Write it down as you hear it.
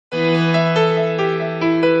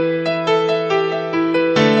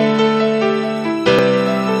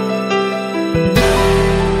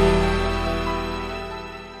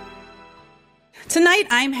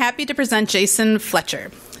I'm happy to present Jason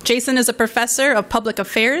Fletcher. Jason is a professor of public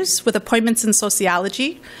affairs with appointments in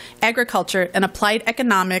sociology, agriculture, and applied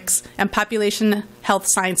economics and population health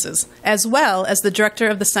sciences, as well as the director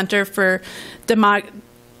of the Center for Demography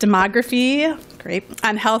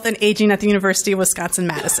on Health and Aging at the University of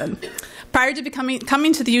Wisconsin-Madison. Prior to coming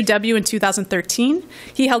to the UW in 2013,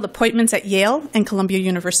 he held appointments at Yale and Columbia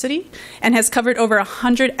University and has covered over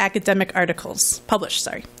 100 academic articles, published.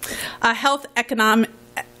 A health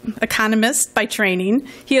economist by training,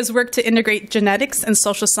 he has worked to integrate genetics and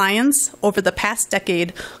social science over the past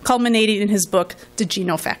decade, culminating in his book, The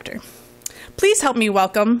Genome Factor. Please help me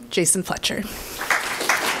welcome Jason Fletcher.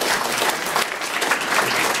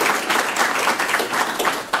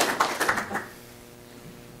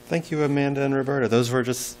 Thank you, Amanda and Roberta. Those were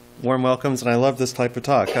just warm welcomes, and I love this type of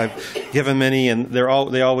talk. I've given many, and all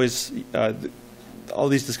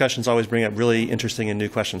these discussions always bring up really interesting and new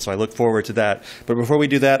questions, so I look forward to that. But before we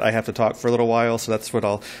do that, I have to talk for a little while, so that's what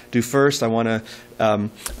I'll do first. I want to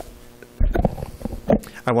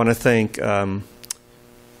thank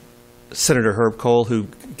Senator Herb Kohl, who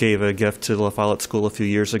gave a gift to the La Follette School a few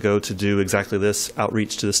years ago to do exactly this,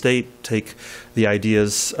 outreach to the state, take the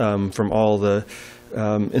ideas from all the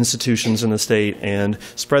institutions in the state and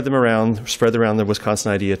spread around the Wisconsin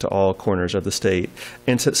idea to all corners of the state.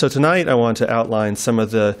 And so tonight I want to outline some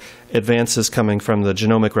of the advances coming from the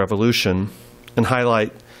genomic revolution and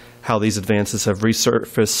highlight how these advances have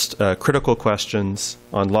resurfaced critical questions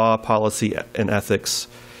on law, policy, and ethics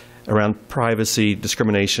around privacy,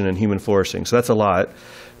 discrimination, and human forcing. So that's a lot.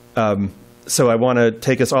 So I want to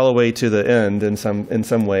take us all the way to the end in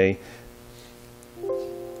some way.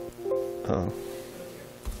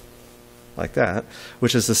 Like that,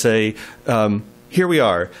 which is to say, here we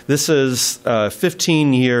are. This is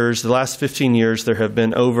 15 years. The last 15 years, there have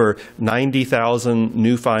been over 90,000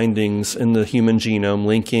 new findings in the human genome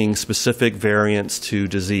linking specific variants to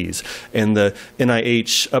disease. And the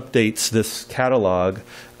NIH updates this catalog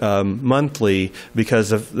monthly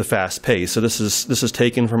because of the fast pace. So this is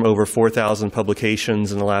taken from over 4,000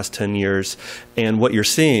 publications in the last 10 years. And what you're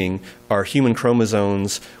seeing are human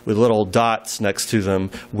chromosomes with little dots next to them,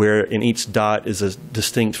 where in each dot is a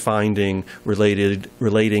distinct finding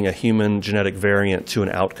relating a human genetic variant to an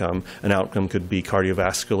outcome. An outcome could be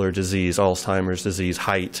cardiovascular disease, Alzheimer's disease,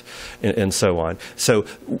 height, and so on. So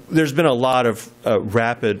there's been a lot of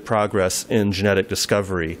rapid progress in genetic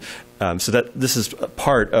discovery. So that this is a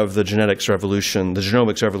part of the genetics revolution, the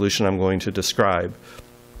genomics revolution I'm going to describe.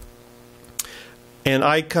 And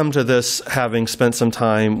I come to this having spent some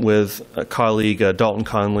time with a colleague, Dalton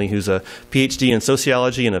Conley, who's a PhD in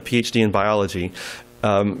sociology and a PhD in biology,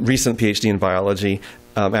 recent PhD in biology,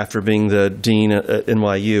 after being the dean at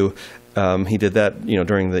NYU. He did that,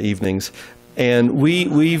 during the evenings. And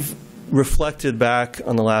we've reflected back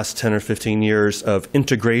on the last 10 or 15 years of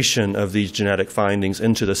integration of these genetic findings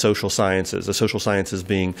into the social sciences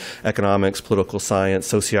being economics, political science,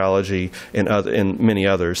 sociology, and many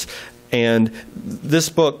others. And this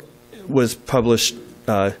book was published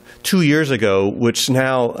 2 years ago, which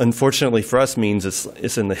now, unfortunately for us, means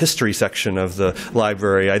it's in the history section of the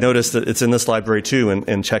library. I noticed that it's in this library too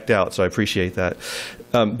and checked out, so I appreciate that.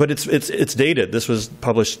 But it's dated. This was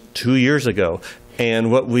published 2 years ago.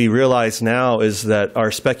 And what we realize now is that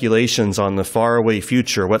our speculations on the faraway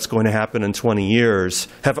future, what's going to happen in 20 years,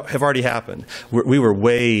 have already happened. We were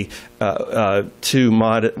way too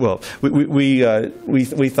modest. Well,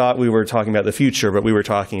 we thought we were talking about the future, but we were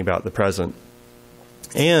talking about the present.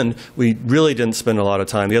 And we really didn't spend a lot of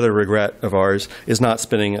time. The other regret of ours is not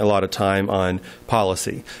spending a lot of time on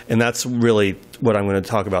policy. And that's really what I'm going to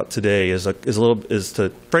talk about today is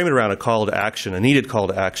to frame it around a call to action, a needed call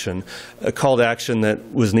to action, a call to action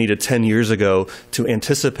that was needed 10 years ago to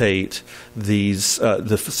anticipate these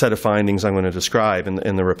the set of findings I'm going to describe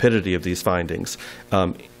and the rapidity of these findings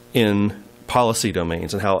in policy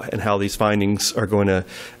domains and how these findings are going to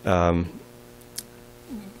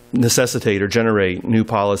necessitate or generate new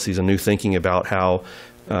policies and new thinking about how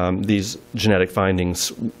these genetic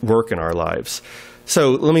findings work in our lives.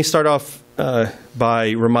 So let me start off by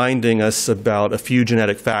reminding us about a few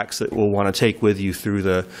genetic facts that we'll want to take with you through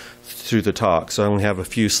the talk. So I only have a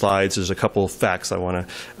few slides. There's a couple of facts I want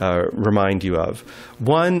to remind you of.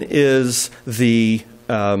 One is the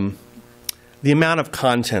amount of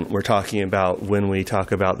content we're talking about when we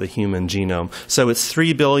talk about the human genome. So it's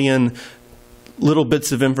 3 billion little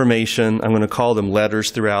bits of information. I'm going to call them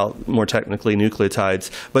letters throughout, more technically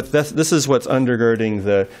nucleotides. But this is what's undergirding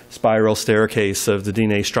the spiral staircase of the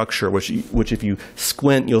DNA structure, which if you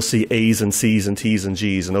squint, you'll see A's and C's and T's and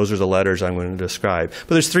G's, and those are the letters I'm going to describe.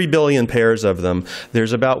 But there's 3 billion pairs of them.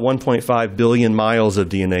 There's about 1.5 billion miles of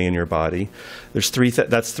DNA in your body.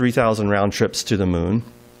 That's 3,000 round trips to the moon.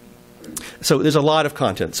 So there's a lot of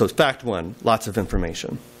content. So fact 1, lots of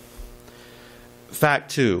information.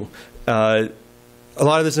 Fact 2, a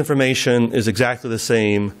lot of this information is exactly the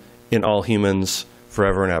same in all humans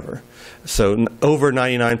forever and ever. So over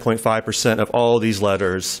 99.5% of all these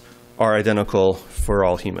letters are identical for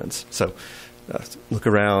all humans. So look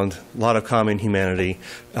around, a lot of common humanity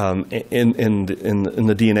in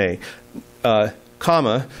the DNA.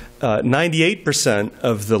 98%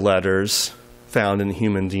 of the letters found in the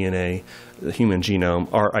human DNA, the human genome,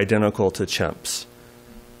 are identical to chimps.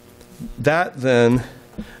 That then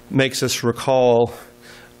makes us recall,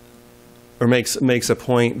 or makes a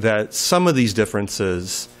point that some of these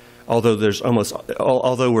differences,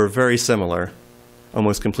 although we're very similar,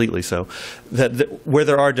 almost completely so, that where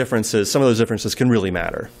there are differences, some of those differences can really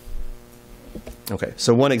matter. Okay,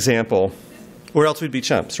 so one example, where else we'd be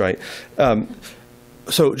chimps, right?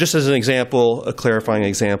 So just as an example, a clarifying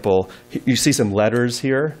example, you see some letters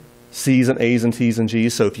here, C's and A's and T's and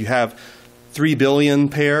G's. So if you have 3 billion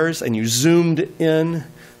pairs and you zoomed in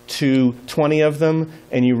to 20 of them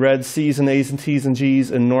and you read C's and A's and T's and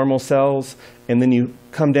G's in normal cells, and then you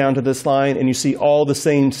come down to this line and you see all the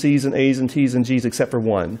same C's and A's and T's and G's except for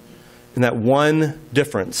one. And that one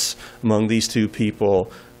difference among these two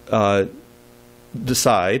people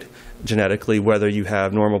decide genetically whether you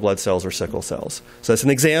have normal blood cells or sickle cells. So that's an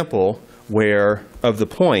example of the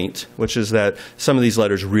point, which is that some of these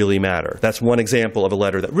letters really matter. That's one example of a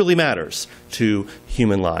letter that really matters to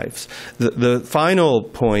human lives. The final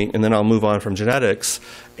point, and then I'll move on from genetics,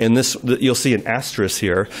 and you'll see an asterisk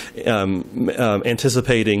here,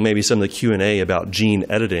 anticipating maybe some of the Q&A about gene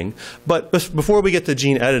editing. But before we get to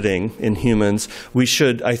gene editing in humans, we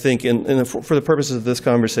should, I think, for the purposes of this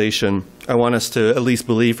conversation, I want us to at least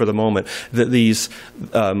believe for the moment that these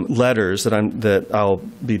letters that I'll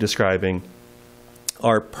be describing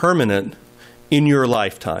are permanent in your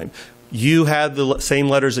lifetime. You had the same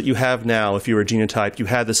letters that you have now if you were genotyped. You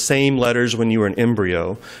had the same letters when you were an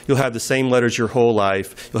embryo. You'll have the same letters your whole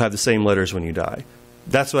life. You'll have the same letters when you die.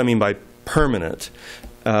 That's what I mean by permanent.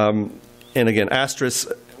 And again, asterisk,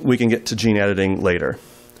 we can get to gene editing later.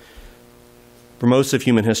 For most of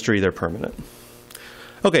human history, they're permanent.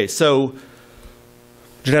 Okay, so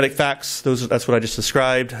genetic facts, that's what I just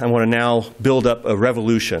described. I want to now build up a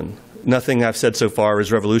revolution. Nothing I've said so far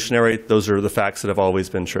is revolutionary. Those are the facts that have always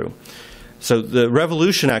been true. So the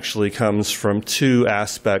revolution actually comes from 2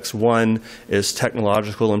 aspects. One is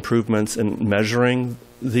technological improvements in measuring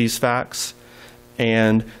these facts.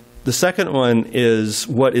 And the second one is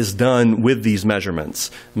what is done with these measurements,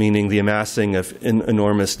 meaning the amassing of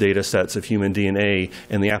enormous data sets of human DNA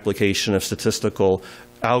and the application of statistical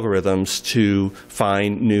algorithms to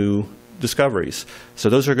find new discoveries.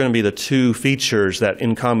 So those are going to be the 2 features that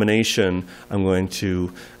in combination I'm going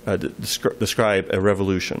to describe a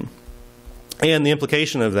revolution. And the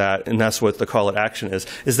implication of that, and that's what the call to action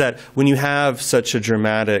is that when you have such a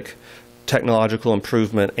dramatic technological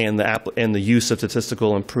improvement and the use of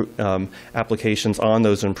statistical applications on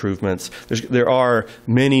those improvements, there are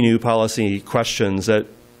many new policy questions that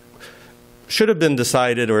should have been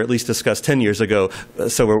decided or at least discussed 10 years ago.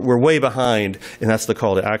 So we're way behind, and that's the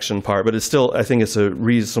call to action part. But it's still, I think it's a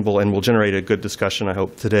reasonable and will generate a good discussion, I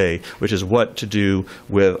hope, today, which is what to do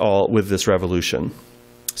with this revolution.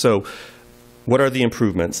 So what are the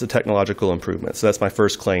improvements, the technological improvements? So that's my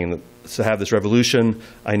first claim. To have this revolution,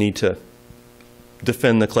 I need to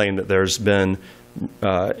defend the claim that there's been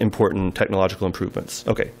important technological improvements.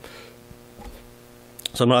 Okay.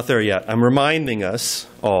 So I'm not there yet. I'm reminding us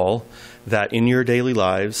all that in your daily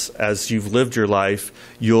lives, as you've lived your life,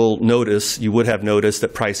 you would have noticed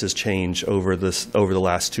that prices change over the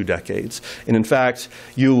last 2 decades. And in fact,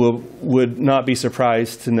 you would not be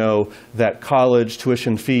surprised to know that college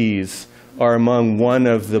tuition fees are among one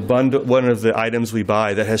of the items we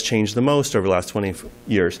buy that has changed the most over the last 20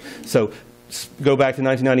 years. So go back to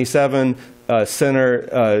 1997.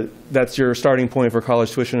 That's your starting point for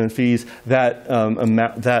college tuition and fees.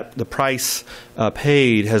 The price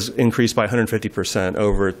paid has increased by 150%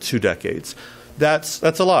 over 2 decades. That's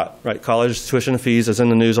a lot, right? College tuition and fees is in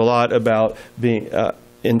the news a lot about being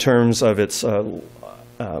in terms of its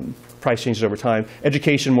price changes over time.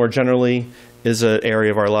 Education more generally is an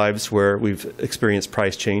area of our lives where we've experienced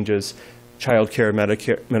price changes. childcare,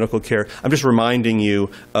 medical care. I'm just reminding you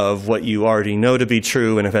of what you already know to be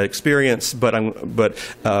true and have had experience, but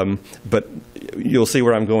you'll see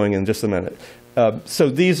where I'm going in just a minute. So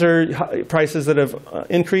these are prices that have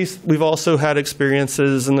increased. We've also had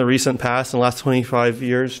experiences in the recent past, in the last 25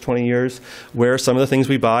 years, 20 years, where some of the things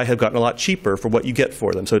we buy have gotten a lot cheaper for what you get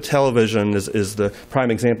for them. So television is the prime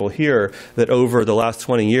example here, that over the last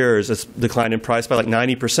 20 years, it's declined in price by like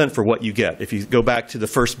 90% for what you get. If you go back to the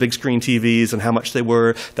first big screen TVs and how much they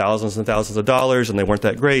were, thousands and thousands of dollars, and they weren't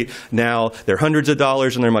that great. Now they're hundreds of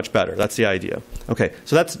dollars and they're much better. That's the idea. Okay,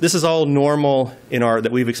 so this is all normal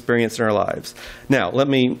that we've experienced in our lives. Now, let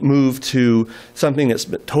me move to something that's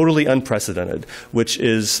totally unprecedented, which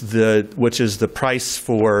is the price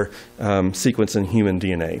for sequencing human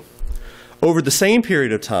DNA. Over the same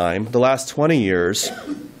period of time, the last 20 years,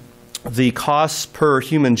 the cost per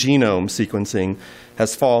human genome sequencing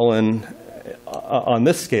has fallen on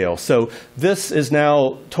this scale. So this is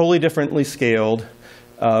now totally differently scaled,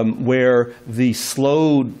 where the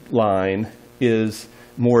slow line is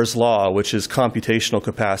Moore's law, which is computational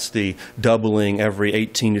capacity doubling every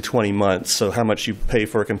 18 to 20 months. So how much you pay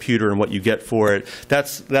for a computer and what you get for it.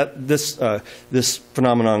 This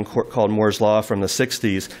phenomenon called Moore's law from the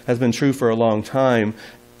 60s has been true for a long time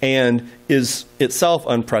and is itself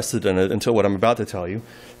unprecedented until what I'm about to tell you.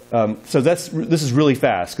 So this is really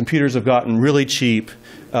fast. Computers have gotten really cheap.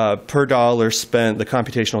 Per dollar spent, the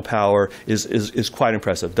computational power is quite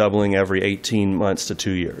impressive, doubling every 18 months to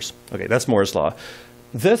 2 years. Okay, that's Moore's law.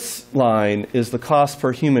 This line is the cost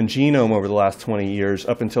per human genome over the last 20 years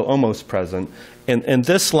up until almost present. And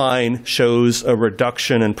this line shows a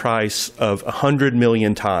reduction in price of 100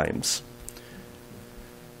 million times.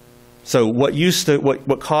 So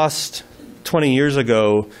what cost 20 years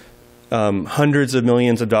ago hundreds of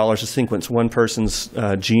millions of dollars to sequence one person's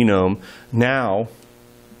genome, now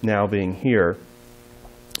being here,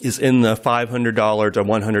 is in the $500 to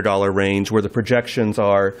 $100 range, where the projections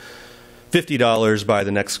are $50 by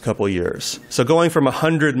the next couple of years. So going from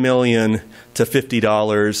 $100 million to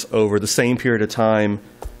 $50 over the same period of time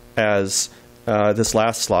as this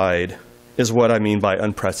last slide is what I mean by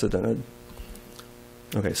unprecedented.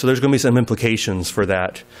 Okay, so there's going to be some implications for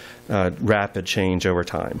that rapid change over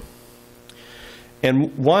time.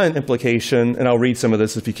 And one implication, and I'll read some of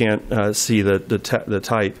this if you can't see the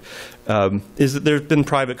type, is that there have been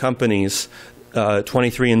private companies,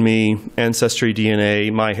 23andMe, Ancestry DNA,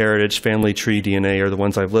 MyHeritage, Family Tree DNA are the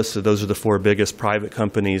ones I've listed. Those are the 4 biggest private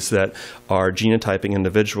companies that are genotyping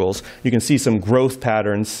individuals. You can see some growth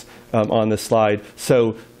patterns on this slide.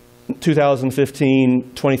 So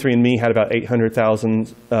 2015, 23andMe had about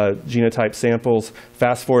 800,000 genotype samples.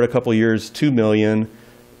 Fast forward a couple years, 2 million.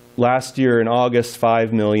 Last year in August,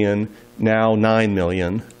 5 million. Now 9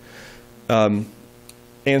 million.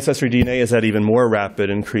 Ancestry DNA has had even more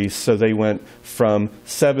rapid increase. So they went from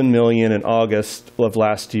 7 million in August of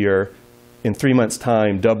last year. In 3 months'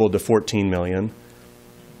 time, doubled to 14 million.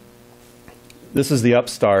 This is the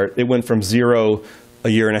upstart. It went from 0 a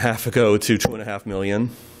year and a half ago to 2.5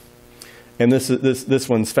 million. And this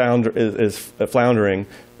one's is floundering,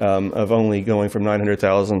 of only going from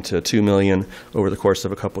 900,000 to 2 million over the course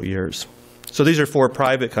of a couple years. So these are 4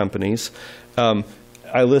 private companies.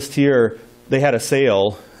 I list here, they had a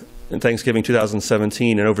sale in Thanksgiving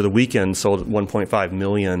 2017, and over the weekend sold 1.5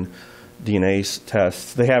 million DNA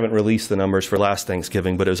tests. They haven't released the numbers for last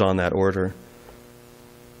Thanksgiving, but it was on that order.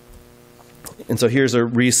 And so here's a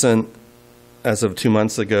recent, as of 2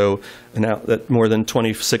 months ago, that more than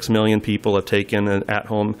 26 million people have taken an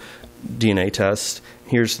at-home DNA test.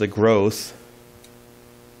 Here's the growth.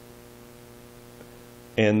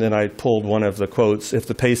 And then I pulled one of the quotes. If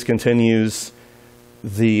the pace continues,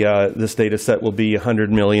 this data set will be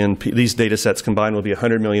 100 million. These data sets combined will be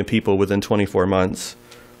 100 million people within 24 months.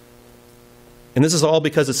 And this is all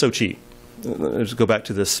because it's so cheap. Let's go back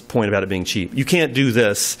to this point about it being cheap. You can't do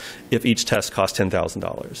this if each test costs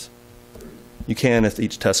 $10,000. You can if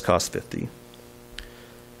each test costs $50.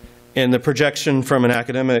 And the projection from an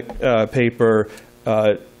academic paper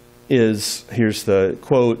is, here's the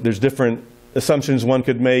quote, there's different assumptions one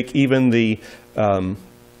could make. Even the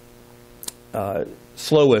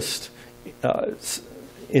slowest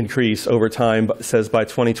increase over time says by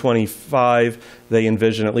 2025 they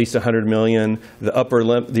envision at least 100 million. The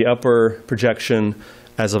upper projection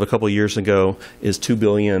as of a couple of years ago is 2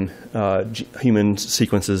 billion human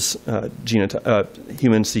sequences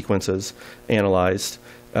analyzed.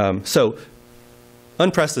 So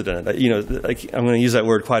unprecedented. I'm going to use that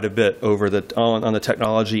word quite a bit over on the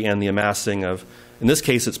technology and the amassing of, in this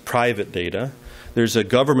case, it's private data. There's a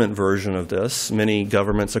government version of this. Many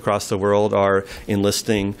governments across the world are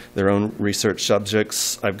enlisting their own research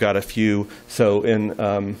subjects. I've got a few. So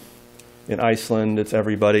in Iceland, it's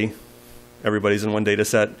everybody. Everybody's in one data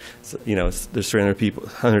set. So, there's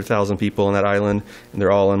 100,000 people on that island, and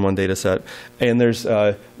they're all in one data set. And there's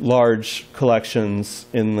large collections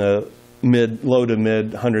in the low to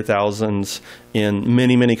mid 100,000s in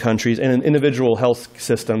many, many countries, and in individual health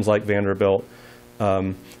systems like Vanderbilt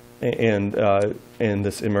and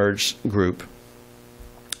this eMERGE group.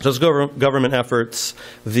 Those government efforts.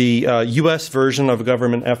 The U.S. version of a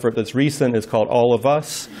government effort that's recent is called All of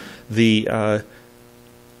Us.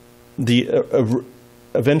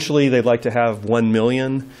 Eventually, they'd like to have 1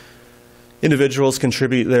 million individuals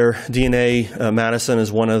contribute their DNA. Madison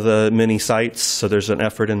is one of the many sites, so there's an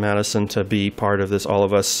effort in Madison to be part of this All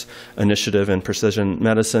of Us initiative in precision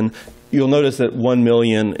medicine. You'll notice that 1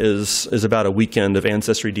 million is about a weekend of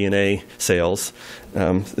Ancestry DNA sales.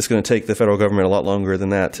 It's going to take the federal government a lot longer than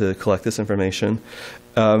that to collect this information.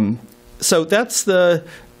 So that's the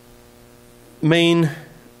main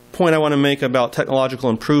point I want to make about technological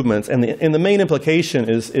improvements. And the main implication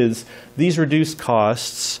is these reduced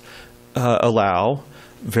costs allow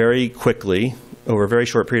very quickly, over a very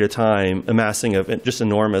short period of time, amassing of just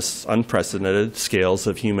enormous, unprecedented scales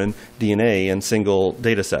of human DNA in single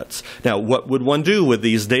data sets. Now, what would one do with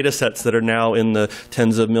these data sets that are now in the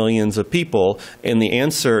tens of millions of people? And the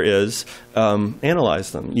answer is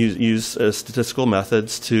analyze them. Use statistical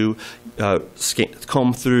methods to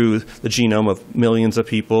comb through the genome of millions of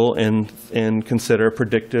people and consider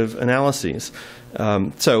predictive analyses.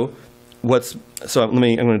 So I'm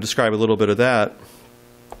going to describe a little bit of that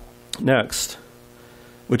next,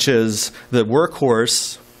 which is the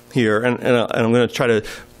workhorse here, and I'm going to try to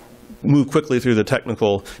move quickly through the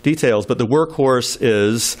technical details, but the workhorse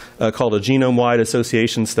is called a genome-wide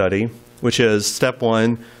association study, which is step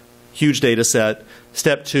 1, huge data set.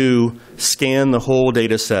 Step 2, scan the whole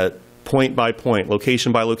data set point by point,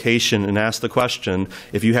 location by location, and ask the question,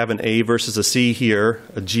 if you have an A versus a C here,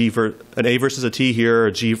 an A versus a T here,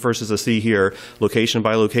 a G versus a C here, location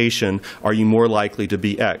by location, are you more likely to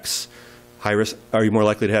be X? High risk, are you more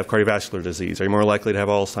likely to have cardiovascular disease? Are you more likely to have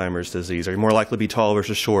Alzheimer's disease? Are you more likely to be tall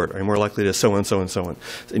versus short? Are you more likely to so and so and so on?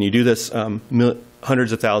 And you do this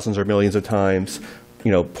hundreds of thousands or millions of times,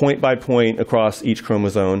 point by point across each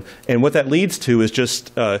chromosome. And what that leads to is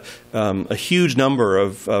just a huge number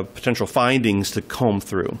of potential findings to comb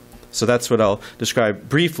through. So that's what I'll describe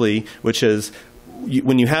briefly, which is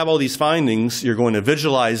when you have all these findings, you're going to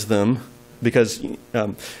visualize them because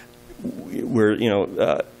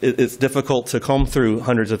it's difficult to comb through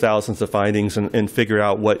hundreds of thousands of findings and figure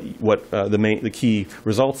out what the key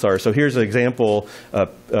results are. So here's an example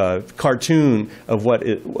cartoon of what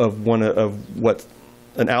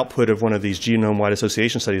an output of one of these genome-wide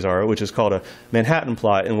association studies are, which is called a Manhattan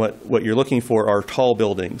plot. And what you're looking for are tall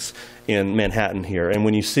buildings in Manhattan here. And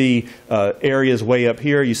when you see areas way up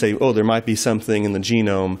here, you say, oh, there might be something in the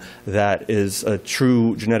genome that is a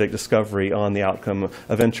true genetic discovery on the outcome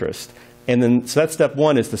of interest. And then, so that's step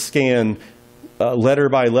 1, is to scan letter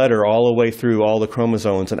by letter all the way through all the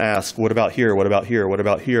chromosomes and ask, what about here, what about here, what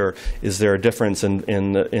about here? Is there a difference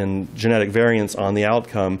in genetic variance on the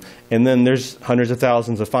outcome? And then there's hundreds of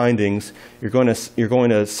thousands of findings. You're going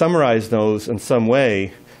to summarize those in some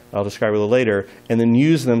way, I'll describe it a little later, and then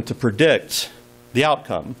use them to predict the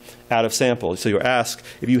outcome out of samples. So you ask,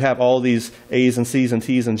 if you have all these A's and C's and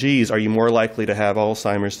T's and G's, are you more likely to have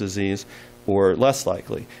Alzheimer's disease or less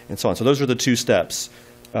likely? And so on. So those are the 2 steps.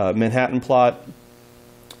 Manhattan plot,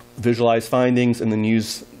 visualize findings, and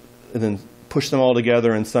then push them all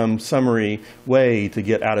together in some summary way to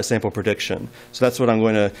get out of sample prediction. So that's what I'm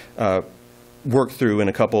going to work through in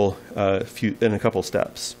a couple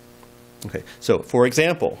steps. Okay. So for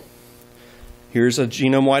example, here's a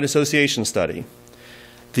genome-wide association study.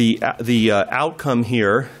 The outcome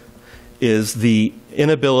here is the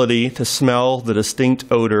inability to smell the distinct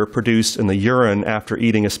odor produced in the urine after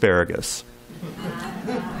eating asparagus.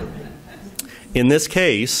 In this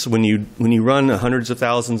case, when you run hundreds of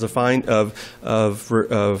thousands of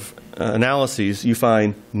analyses, you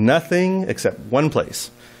find nothing except one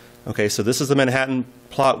place. Okay, so this is the Manhattan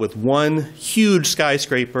plot with one huge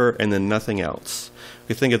skyscraper and then nothing else.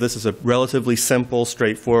 We think of this as a relatively simple,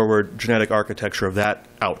 straightforward genetic architecture of that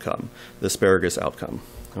outcome, the asparagus outcome.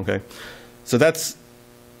 Okay, so that's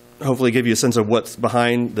hopefully give you a sense of what's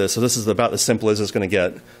behind this. So this is about as simple as it's going to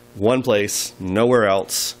get. One place, nowhere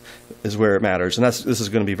else is where it matters. And this is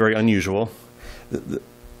going to be very unusual.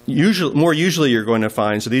 more usually you're going to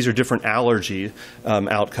find, so these are different allergy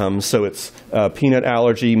outcomes. So it's peanut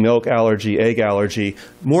allergy, milk allergy, egg allergy.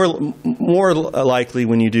 More likely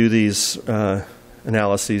when you do these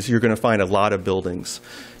analyses, you're going to find a lot of buildings.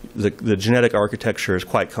 The genetic architecture is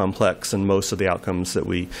quite complex in most of the outcomes that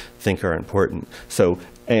we think are important. So,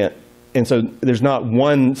 and so there's not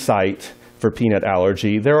one site for peanut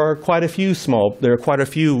allergy. There are quite a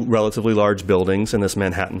few relatively large buildings in this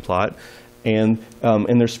Manhattan plot, and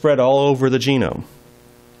they're spread all over the genome.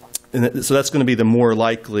 And so that's going to be the more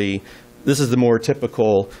likely, this is the more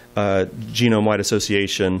typical genome-wide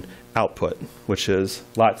association output, which is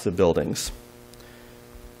lots of buildings.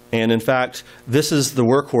 And in fact, this is the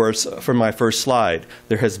workhorse from my first slide.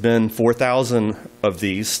 There has been 4,000 of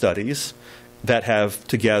these studies that have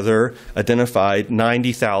together identified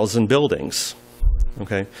 90,000 buildings.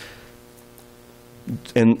 Okay?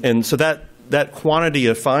 And so that quantity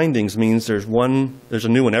of findings means there's a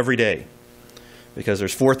new one every day. Because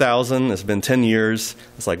there's 4,000, it's been 10 years,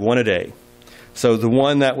 it's like one a day. So the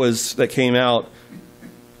one that came out,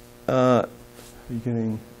 are you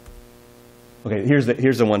getting? Okay, here's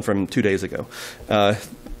the one from 2 days ago.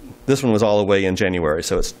 This one was all the way in January,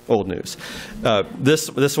 so it's old news.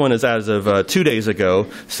 This one is as of 2 days ago.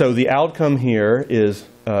 So the outcome here is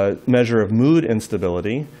a measure of mood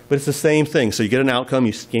instability, but it's the same thing. So you get an outcome,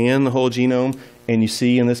 you scan the whole genome, and you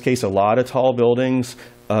see, in this case, a lot of tall buildings,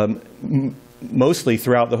 mostly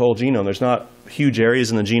throughout the whole genome. There's not huge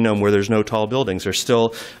areas in the genome where there's no tall buildings. There's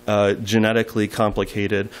still genetically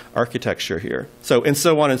complicated architecture here. So, and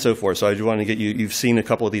so on and so forth. So I do want to get you've seen a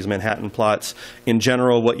couple of these Manhattan plots. In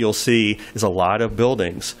general, what you'll see is a lot of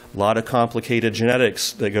buildings, a lot of complicated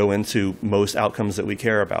genetics that go into most outcomes that we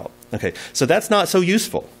care about. Okay, so that's not so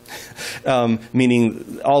useful,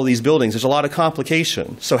 meaning all these buildings, there's a lot of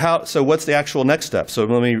complication. So what's the actual next step? So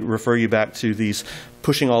let me refer you back to these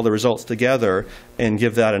pushing all the results together and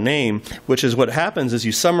give that a name, which is what happens is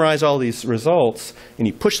you summarize all these results and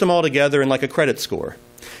you push them all together in like a credit score.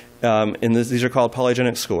 And these are called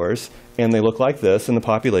polygenic scores, and they look like this in the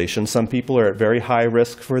population. Some people are at very high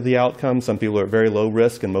risk for the outcome. Some people are at very low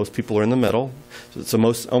risk, and most people are in the middle. So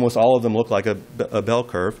almost all of them look like a bell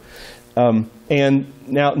curve. And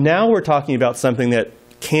now we're talking about something that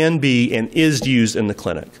can be and is used in the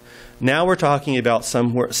clinic. Now we're talking about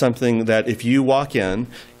something that if you walk in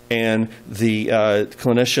and the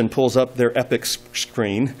clinician pulls up their Epic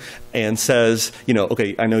screen and says,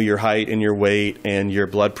 okay, I know your height and your weight and your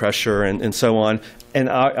blood pressure and so on. And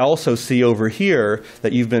I also see over here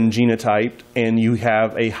that you've been genotyped and you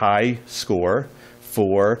have a high score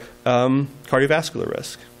for cardiovascular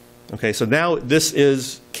risk. Okay, so now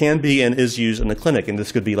this can be and is used in the clinic, and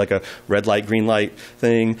this could be like a red light, green light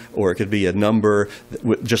thing, or it could be a number,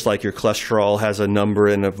 just like your cholesterol has a number,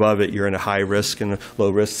 and above it you're in a high risk and a low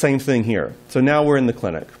risk. Same thing here. So now we're in the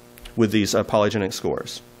clinic with these polygenic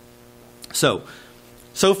scores. So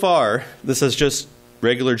far, this is just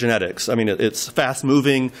regular genetics. I mean, it's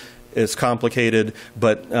fast-moving. It's complicated,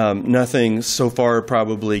 but nothing so far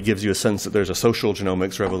probably gives you a sense that there's a social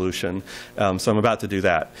genomics revolution. So I'm about to do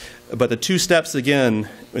that. But the two steps, again,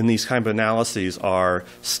 in these kind of analyses are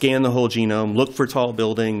scan the whole genome, look for tall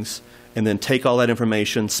buildings, and then take all that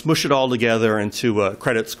information, smush it all together into a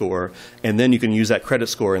credit score, and then you can use that credit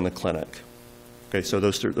score in the clinic. Okay, so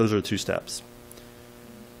those are the two steps.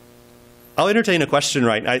 I'll entertain a question,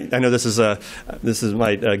 right? I know this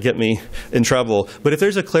might get me in trouble, but if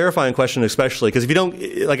there's a clarifying question, especially because if you don't,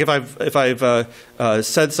 like if I've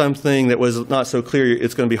said something that was not so clear,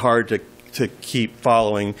 it's going to be hard to keep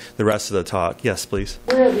following the rest of the talk. Yes, please.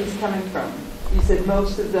 Where are these coming from? You said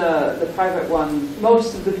most of the private ones,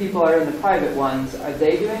 most of the people are in the private ones. Are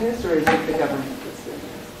they doing this, or is it the government that's doing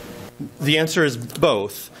this? The answer is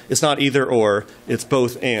both. It's not either or, it's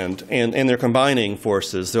both and they're combining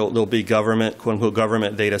forces. There'll be government, quote-unquote,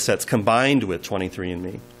 government data sets combined with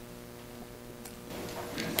 23andMe.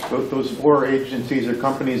 Those four agencies or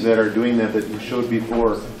companies that are doing that you showed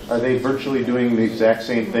before, are they virtually doing the exact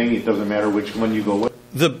same thing? It doesn't matter which one you go with?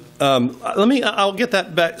 I'll get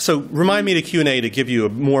that back. So remind me to Q&A to give you a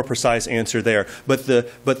more precise answer there. But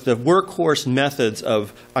the workhorse methods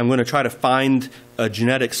of I'm going to try to find a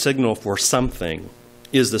genetic signal for something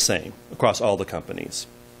is the same across all the companies.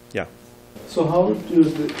 Yeah. So how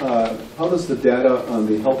does the data on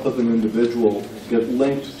the health of an individual get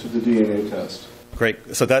linked to the DNA test?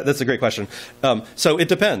 Great. So that's a great question. So it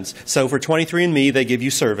depends. So for 23andMe, they give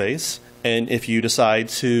you surveys. And if you decide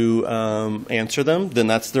to answer them, then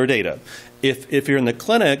that's their data. If you're in the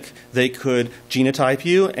clinic, they could genotype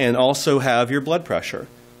you and also have your blood pressure,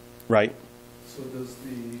 right?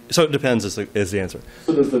 So it depends is the answer.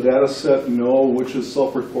 So does the data set know which is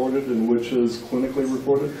self-reported and which is clinically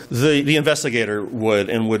reported? The investigator would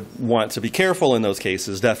and would want to be careful in those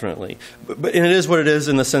cases, definitely. But and it is what it is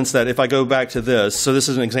in the sense that if I go back to this, so this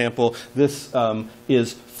is an example. This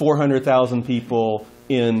is 400,000 people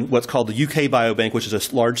in what's called the UK Biobank, which is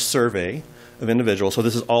a large survey of individuals. So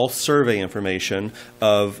this is all survey information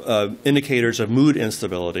of indicators of mood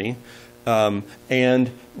instability.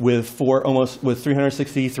 And with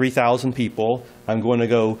 363,000 people, I'm going to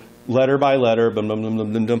go letter by letter,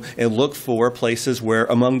 and look for places where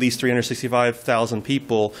among these 365,000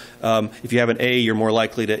 people, if you have an A, you're more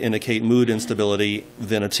likely to indicate mood instability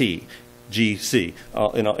than a T, G, C,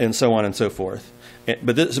 and so on and so forth.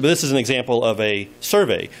 But this is an example of a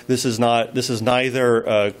survey. This is neither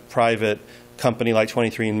a private company like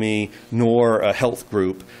 23andMe nor a health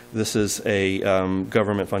group. This is a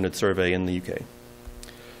government-funded survey in the UK.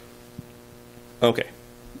 Okay.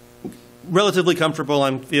 Relatively comfortable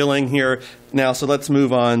I'm feeling here now, so let's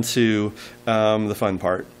move on to the fun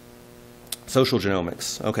part. Social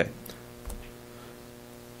genomics. Okay.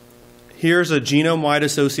 Here's a genome-wide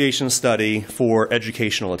association study for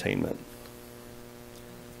educational attainment.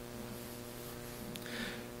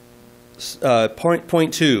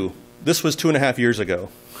 Point two. This was 2.5 years ago.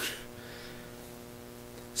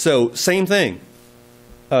 So same thing.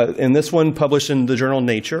 And this one published in the journal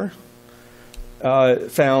Nature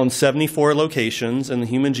found 74 locations in the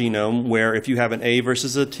human genome where if you have an A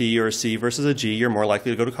versus a T or a C versus a G, you're more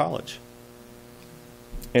likely to go to college.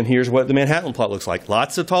 And here's what the Manhattan plot looks like.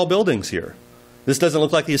 Lots of tall buildings here. This doesn't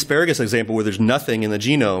look like the asparagus example where there's nothing in the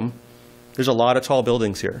genome. There's a lot of tall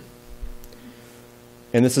buildings here.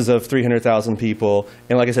 And this is of 300,000 people.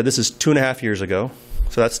 And like I said, this is 2.5 years ago.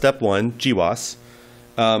 So that's step one, GWAS.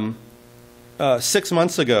 6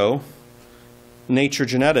 months ago, Nature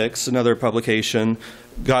Genetics, another publication,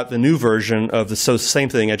 got the new version of the same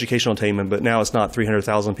thing, educational attainment, but now it's not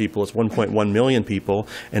 300,000 people, it's 1.1 million people.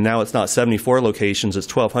 And now it's not 74 locations,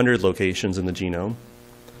 it's 1,200 locations in the genome.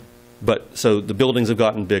 So the buildings have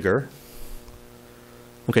gotten bigger.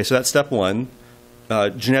 Okay, so that's step one.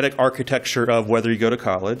 Genetic architecture of whether you go to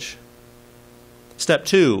college. Step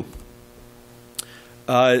two,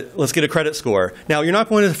 let's get a credit score. Now you're not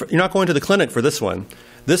going to the clinic for this one.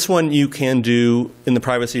 This one you can do in the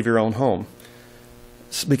privacy of your own home.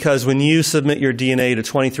 Because when you submit your DNA to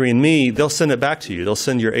 23andMe, they'll send it back to you. They'll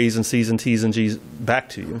send your A's and C's and T's and G's back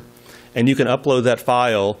to you. And you can upload that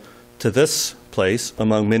file to this place,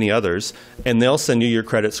 among many others, and they'll send you your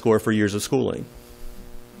credit score for years of schooling.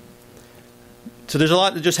 So there's a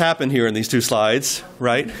lot that just happened here in these two slides,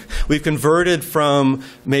 right? We've converted from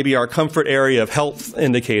maybe our comfort area of health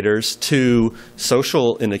indicators to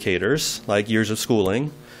social indicators, like years of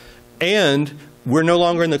schooling, and we're no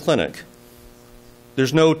longer in the clinic.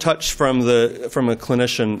 There's no touch from a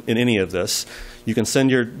clinician in any of this. You can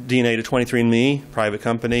send your DNA to 23andMe, private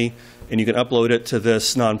company, and you can upload it to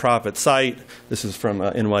this nonprofit site. This is from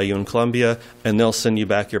NYU and Columbia, and they'll send you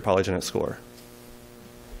back your polygenic score.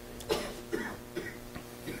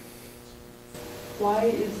 Why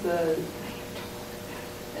is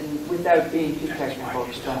and without being too technical,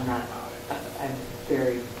 because I'm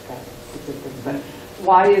very statistics, but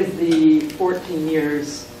why is the 14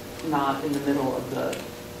 years not in the middle of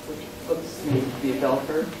which looks maybe to be a bell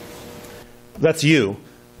curve? That's you.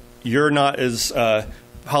 You're not as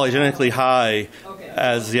polygenically high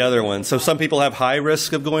as the other one. So some people have high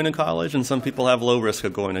risk of going to college, and some people have low risk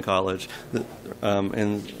of going to college,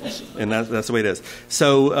 and that's the way it is.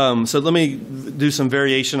 So let me do some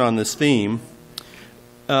variation on this theme.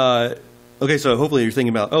 Okay, so hopefully you're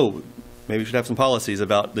thinking about, maybe we should have some policies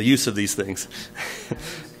about the use of these things.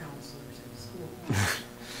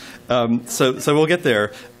 So we'll get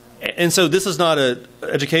there. And so this is not an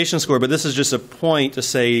education score, but this is just a point to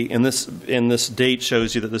say, and this date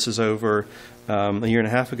shows you that this is over a year and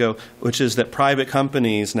a half ago, which is that private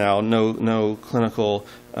companies now, no clinical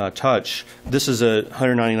touch. This is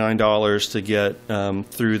 $199 to get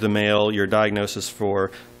through the mail your diagnosis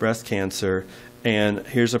for breast cancer. And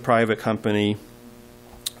here's a private company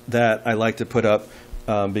that I like to put up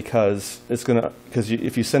because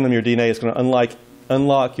if you send them your DNA, it's going to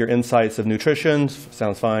unlock your insights of nutrition,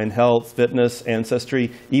 sounds fine, health, fitness, ancestry,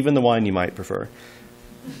 even the wine you might prefer.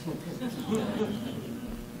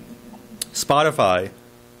 Spotify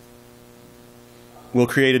will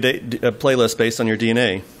create a playlist based on your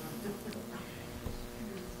DNA.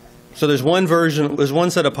 So there's one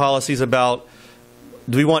set of policies about,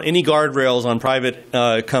 do we want any guardrails on private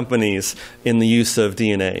companies in the use of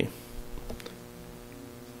DNA?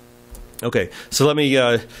 Okay, so let me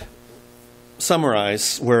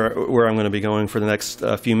summarize where I'm going to be going for the next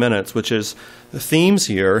few minutes, which is the themes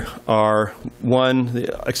here are, one,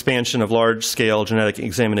 the expansion of large-scale genetic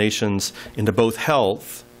examinations into both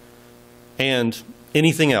health and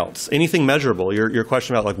anything else, anything measurable. Your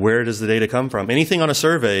question about, like, where does the data come from? Anything on a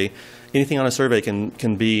survey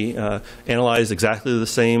can be analyzed exactly the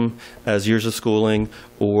same as years of schooling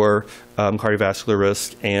or cardiovascular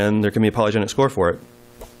risk, and there can be a polygenic score for it.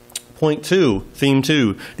 Point 2, theme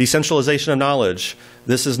 2, decentralization of knowledge.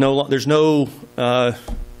 There's no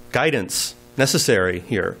guidance necessary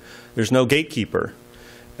here. There's no gatekeeper,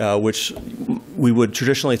 which we would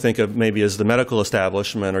traditionally think of maybe as the medical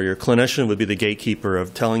establishment, or your clinician would be the gatekeeper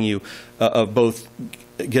of telling you, of both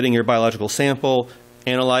getting your biological sample,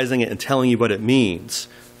 analyzing it, and telling you what it means.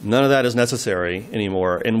 None of that is necessary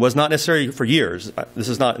anymore, and was not necessary for years. This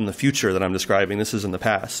is not in the future that I'm describing. This is in the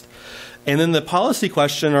past. And then the policy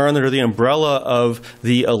question are under the umbrella of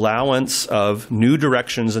the allowance of new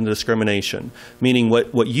directions in discrimination, meaning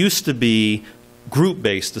what used to be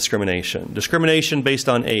group-based discrimination, discrimination based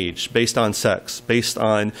on age, based on sex, based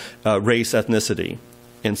on race, ethnicity,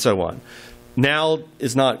 and so on, now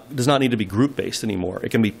does not need to be group-based anymore. It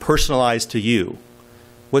can be personalized to you.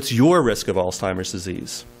 What's your risk of Alzheimer's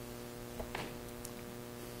disease?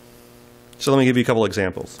 So let me give you a couple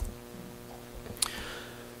examples.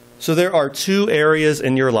 So there are 2 areas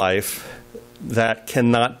in your life that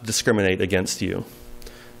cannot discriminate against you: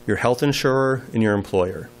 your health insurer and your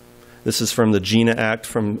employer. This is from the GINA Act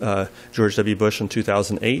from George W. Bush in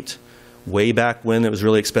 2008, way back when it was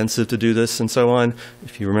really expensive to do this and so on,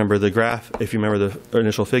 if you remember the graph, if you remember the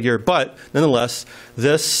initial figure. But nonetheless,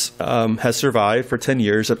 this has survived for 10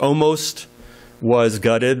 years. It almost was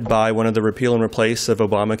gutted by one of the repeal and replace of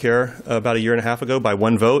Obamacare about 1.5 years ago by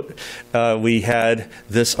 1 vote. We had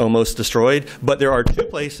this almost destroyed. But there are 2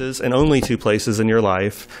 places, and only 2 places in your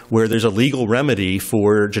life, where there's a legal remedy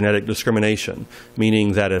for genetic discrimination,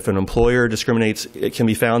 meaning that if an employer discriminates, it can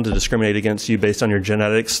be found to discriminate against you based on your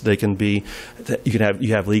genetics. They can be, you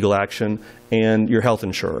have legal action, and your health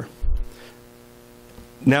insurer.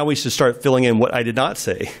 Now we should start filling in what I did not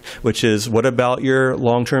say, which is, what about your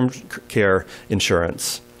long-term care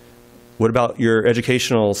insurance? What about your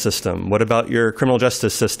educational system? What about your criminal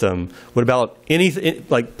justice system? What about anything,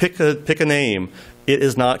 like pick a name? It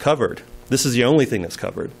is not covered. This is the only thing that's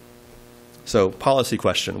covered. So policy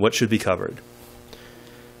question, what should be covered?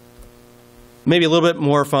 Maybe a little bit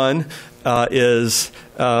more fun is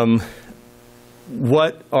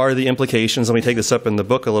what are the implications, let me take this up in the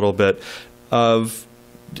book a little bit,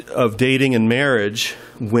 of dating and marriage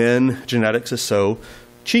when genetics is so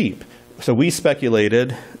cheap. So we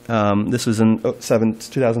speculated, this was in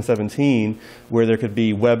 2017, where there could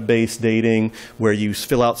be web-based dating where you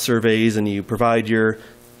fill out surveys and you provide your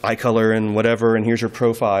eye color and whatever, and here's your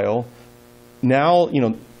profile. Now,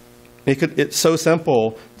 it's so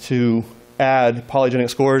simple to add polygenic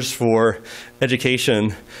scores for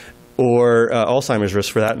education or Alzheimer's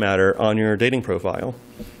risk, for that matter, on your dating profile.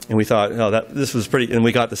 And we thought, this was pretty, and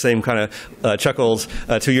we got the same kind of chuckles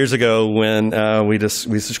 2 years ago when we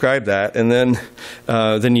described that. And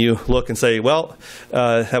then you look and say, well,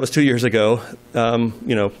 that was 2 years ago.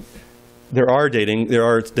 There are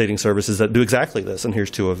dating services that do exactly this, and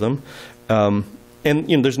here's 2 of them. And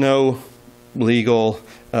there's no legal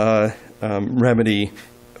remedy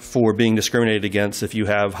for being discriminated against if you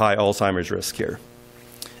have high Alzheimer's risk here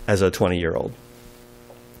as a 20-year-old.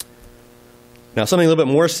 Now, something a little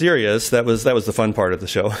bit more serious, that was the fun part of the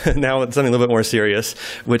show. Now it's something a little bit more serious,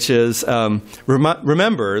 which is,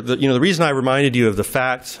 remember, the reason I reminded you of the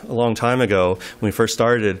fact a long time ago when we first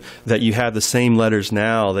started that you have the same letters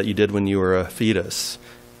now that you did when you were a fetus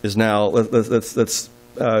is now, let's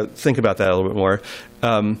think about that a little bit more.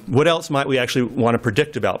 What else might we actually want to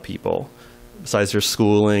predict about people besides their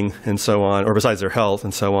schooling and so on, or besides their health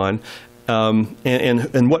and so on?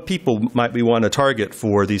 And what people might we want to target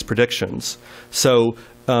for these predictions. So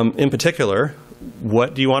in particular,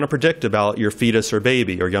 what do you want to predict about your fetus or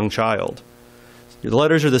baby or young child? The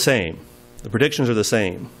letters are the same. The predictions are the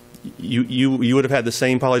same. You would have had the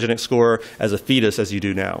same polygenic score as a fetus as you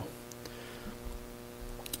do now.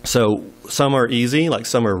 So some are easy, like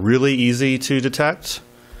some are really easy to detect.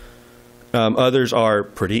 Others are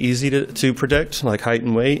pretty easy to predict, like height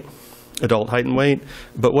and weight. Adult height and weight.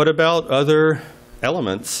 But what about other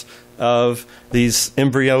elements of these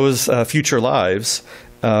embryos' future lives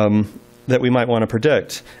that we might want to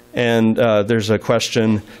predict? And there's a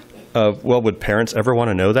question of, well, would parents ever want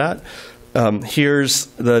to know that? Here's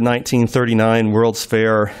the 1939 World's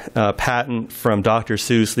Fair patent from Dr.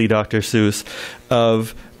 Seuss, the Dr. Seuss,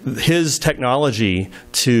 of his technology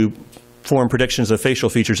to form predictions of facial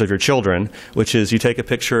features of your children, which is you take a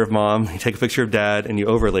picture of mom, you take a picture of dad, and you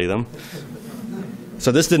overlay them.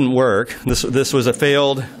 So this didn't work. This was a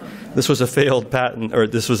failed patent, or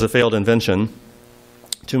this was a failed invention.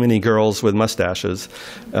 Too many girls with mustaches.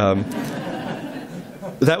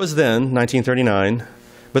 That was then, 1939,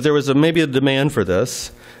 but there was maybe a demand for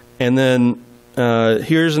this. And then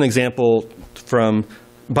here's an example from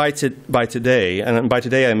by today, and by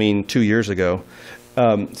today I mean 2 years ago.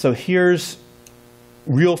 So here's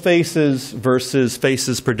real faces versus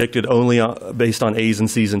faces predicted only based on A's and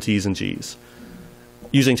C's and T's and G's,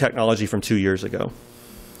 using technology from 2 years ago.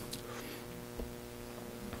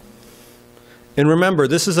 And remember,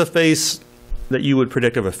 this is a face that you would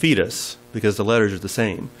predict of a fetus, because the letters are the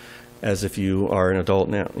same as if you are an adult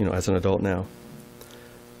now, as an adult now.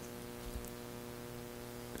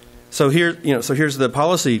 So here's the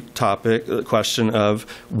policy topic, the question of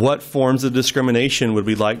what forms of discrimination would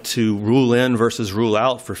we like to rule in versus rule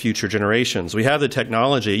out for future generations. We have the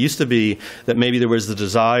technology. It used to be that maybe there was the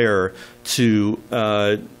desire to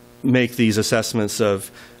make these assessments of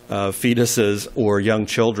fetuses or young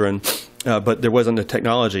children, but there wasn't the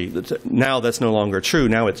technology. Now that's no longer true.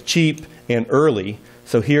 Now it's cheap and early.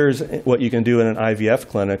 So here's what you can do in an IVF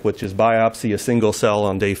clinic, which is biopsy a single cell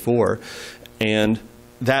on day 4. And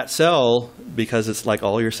that cell, because it's like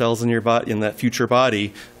all your cells in your body, in that future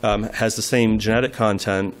body, has the same genetic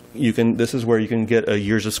content. This is where you can get a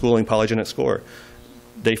years of schooling polygenic score,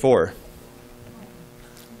 day 4.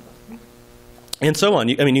 And so on.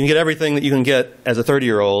 You can get everything that you can get as a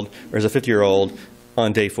 30-year-old or as a 50-year-old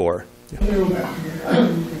on day 4. I go back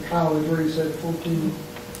to college where you said 14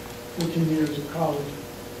 years of college.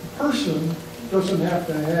 A person doesn't have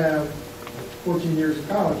to have 14 years of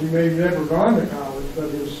college. He may have never gone to college,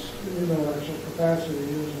 but his intellectual capacity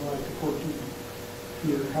is like a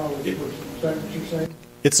 14-year college person. Is that what you're saying?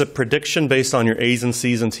 It's a prediction based on your A's and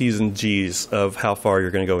C's and T's and G's of how far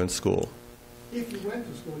you're going to go in school. If you went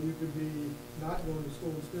to school, you could be not going to school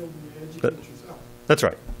and still be educated yourself. That's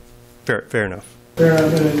right. Fair enough.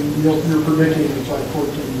 And you're predicting it's like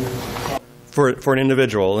 14 years. For an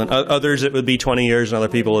individual. And others it would be 20 years, and other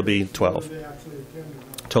people it would be 12.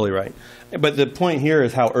 Totally right. But the point here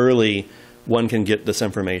is how early one can get this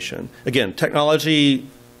information. Again, technology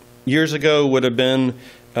years ago would have been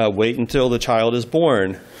wait until the child is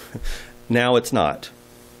born. Now it's not.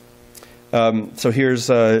 So here's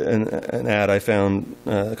an ad I found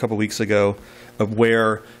a couple weeks ago of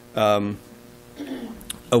where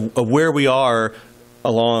we are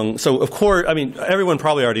along. So of course, everyone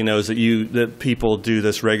probably already knows that people do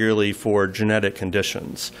this regularly for genetic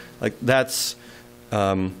conditions. Like that's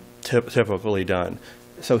typically done.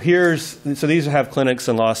 So these have clinics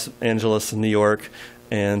in Los Angeles and New York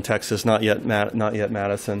and Texas, not yet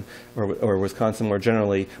Madison or Wisconsin more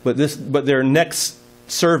generally. But their next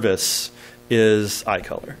service is eye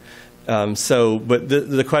color. But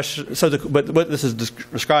the question. But what this is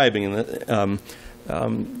describing,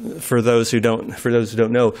 for those who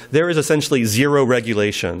don't know, there is essentially zero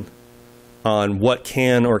regulation on what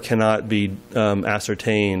can or cannot be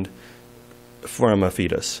ascertained from a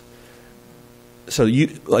fetus. So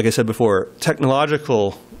like I said before,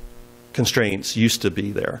 technological constraints used to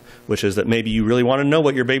be there, which is that maybe you really want to know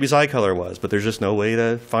what your baby's eye color was, but there's just no way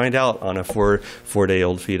to find out on a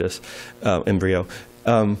four-day-old fetus embryo.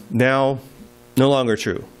 Now, no longer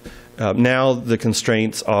true. Now the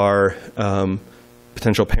constraints are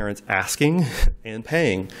potential parents asking and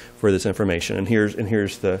paying for this information. And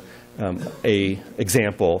here's the a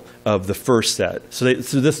example of the first set. So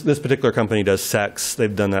this particular company does sex.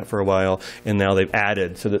 They've done that for a while, and now they've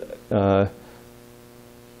added so that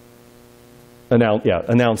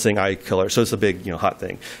announcing eye color. So it's a big hot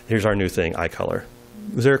thing. Here's our new thing, eye color.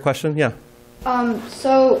 Was there a question? Yeah.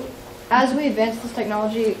 So as we advance this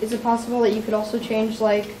technology, is it possible that you could also change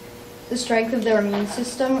the strength of their immune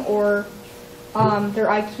system or their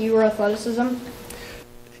IQ or athleticism?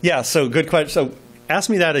 Yeah, so good question. So ask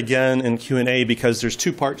me that again in Q&A, because there's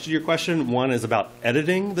two parts to your question. One is about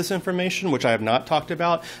editing this information, which I have not talked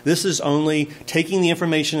about. This is only taking the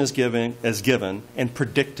information as given and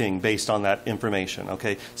predicting based on that information.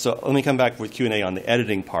 Okay, so let me come back with Q&A on the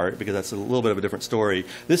editing part, because that's a little bit of a different story.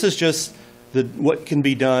 This is just what can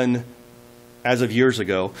be done as of years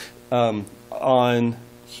ago on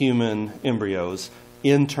human embryos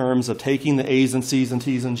in terms of taking the A's and C's and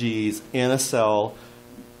T's and G's in a cell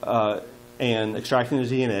and extracting the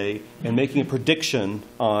DNA and making a prediction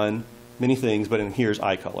on many things, but here's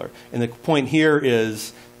eye color. And the point here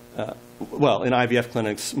is, in IVF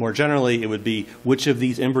clinics more generally, it would be which of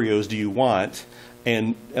these embryos do you want?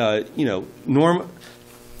 And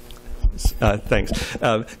Thanks.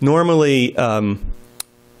 Normally,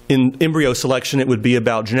 in embryo selection, it would be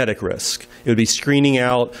about genetic risk. It would be screening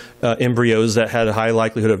out embryos that had a high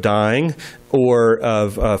likelihood of dying, or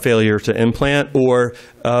of failure to implant, or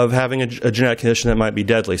of having a genetic condition that might be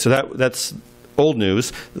deadly. So that's old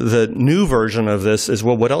news. The new version of this is,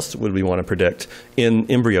 well, what else would we want to predict in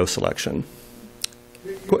embryo selection?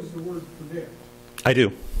 Use the word predict, I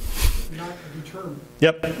do. not determine.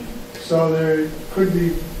 Yep. So there could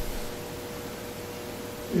be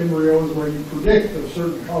embryos where you predict a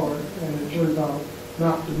certain color, and it turns out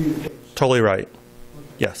not to be the case. Totally right.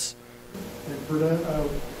 Yes. And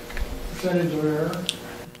percentage of error.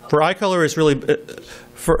 For eye color, is really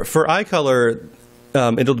for eye color.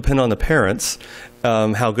 It'll depend on the parents,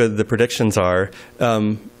 how good the predictions are,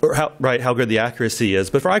 or how good the accuracy is.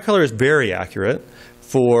 But for eye color, it's very accurate.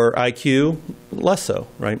 For IQ, less so.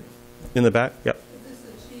 Right in the back. Yep. Is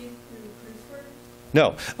this achieved through CRISPR?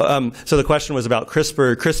 No. So the question was about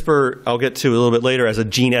CRISPR. CRISPR, I'll get to a little bit later, as a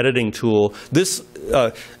gene editing tool. This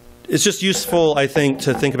it's just useful, I think,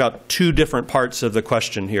 to think about two different parts of the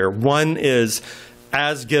question here. One is,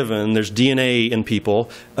 as given, there's DNA in people.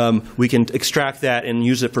 We can extract that and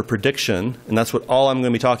use it for prediction, and that's what all I'm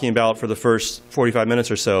going to be talking about for the first 45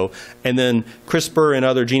 minutes or so. And then CRISPR and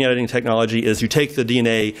other gene editing technology is you take the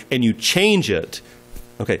DNA and you change it.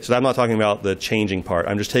 Okay, so I'm not talking about the changing part.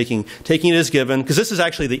 I'm just taking it as given, because this is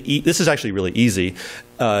actually really easy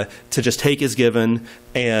to just take as given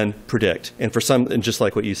and predict. And for some, and just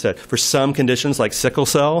like what you said, for some conditions like sickle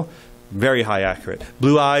cell, very high accurate.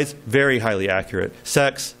 Blue eyes, very highly accurate.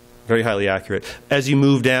 Sex, very highly accurate. As you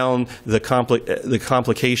move down the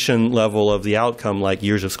complication level of the outcome, like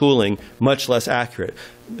years of schooling, much less accurate.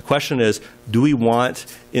 The question is, do we want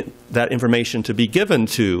that information to be given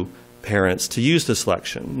to parents to use the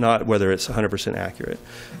selection, not whether it's 100% accurate,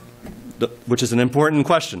 which is an important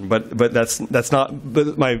question. But that's not.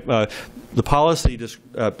 But the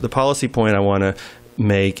policy point I want to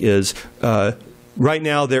make is. Right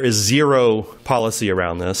now, there is zero policy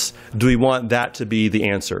around this. Do we want that to be the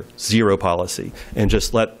answer? Zero policy. And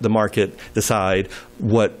just let the market decide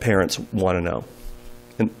what parents want to know.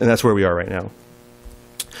 And that's where we are right now.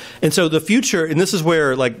 And so the future, and this is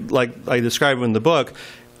where, like I described in the book,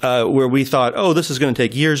 where we thought, oh, this is going to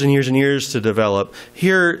take years and years and years to develop.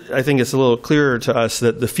 Here, I think it's a little clearer to us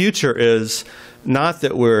that the future is not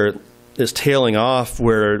that it's tailing off,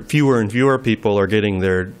 where fewer and fewer people are getting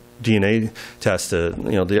their DNA tested.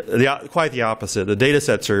 Quite the opposite. The data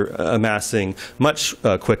sets are amassing much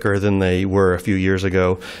quicker than they were a few years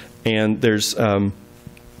ago, and there's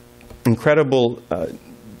incredible.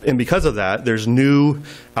 And because of that, there's new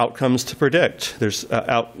outcomes to predict. There's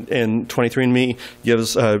and 23andMe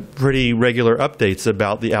gives pretty regular updates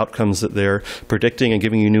about the outcomes that they're predicting and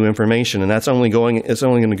giving you new information, and that's only going. It's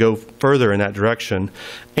only going to go further in that direction.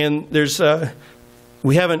 And there's.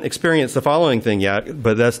 We haven't experienced the following thing yet,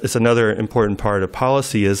 but it's another important part of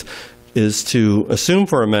policy is to assume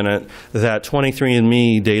for a minute that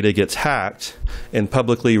 23andMe data gets hacked and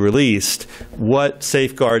publicly released. What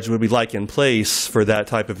safeguards would we like in place for that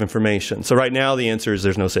type of information? So right now the answer is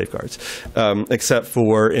there's no safeguards, except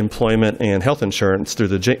for employment and health insurance through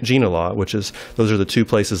the GINA law, those are the two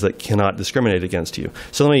places that cannot discriminate against you.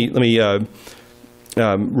 So let me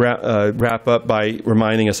wrap up by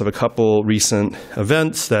reminding us of a couple recent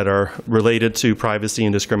events that are related to privacy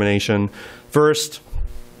and discrimination. First,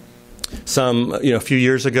 a few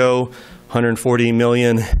years ago, 140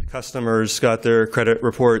 million customers got their credit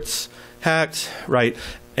reports hacked, right?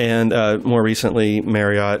 And more recently,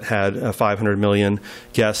 Marriott had 500 million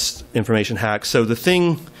guest information hacked. So the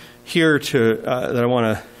thing here that I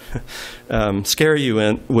want to scare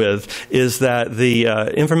you with is that the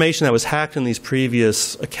information that was hacked in these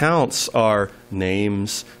previous accounts are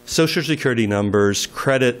names, social security numbers,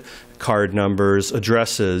 credit card numbers,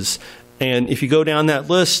 addresses. And if you go down that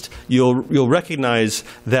list, you'll recognize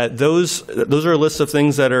that those are a list of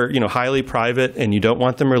things that are highly private and you don't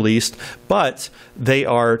want them released, but they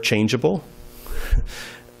are changeable,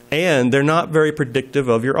 and they're not very predictive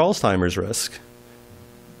of your Alzheimer's risk.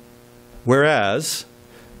 Whereas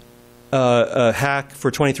a hack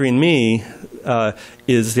for 23andMe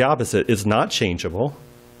is the opposite. It's not changeable,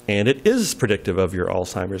 and it is predictive of your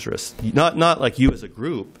Alzheimer's risk. Not like you as a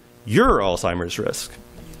group, your Alzheimer's risk.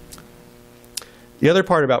 The other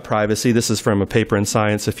part about privacy, this is from a paper in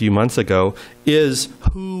Science a few months ago, is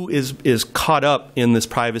who is caught up in this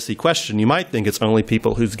privacy question. You might think it's only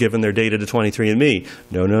people who's given their data to 23andMe.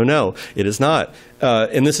 No, it is not.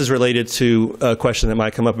 and this is related to a question that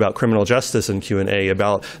might come up about criminal justice in Q&A,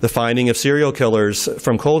 about the finding of serial killers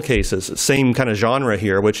from cold cases. Same kind of genre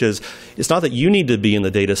here, which is, it's not that you need to be in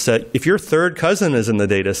the data set. If your third cousin is in the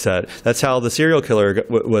data set, that's how the serial killer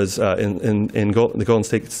was, the Golden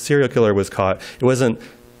State serial killer was caught. It wasn't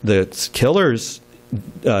the killer's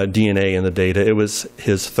DNA in the data, it was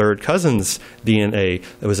his third cousin's DNA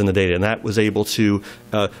that was in the data, and that was able to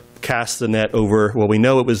cast the net over, well, we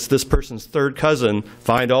know it was this person's third cousin,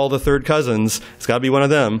 find all the third cousins, it's got to be one of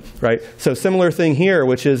them, right? So similar thing here,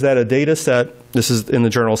 which is that a data set, this is in the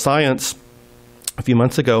journal Science a few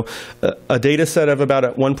months ago, a data set of about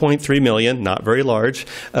 1.3 million, not very large,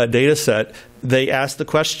 data set, they asked the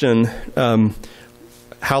question,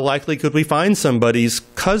 how likely could we find somebody's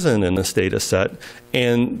cousin in this data set,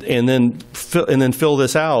 and then fill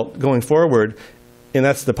this out going forward? And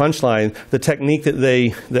that's the punchline. The technique that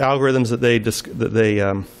the algorithms that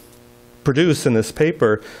they produce in this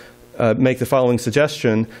paper make the following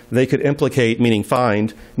suggestion: they could implicate, meaning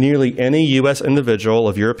find, nearly any U.S. individual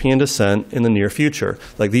of European descent in the near future.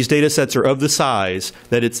 Like, these data sets are of the size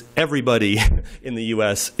that it's everybody in the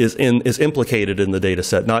U.S. is implicated in the data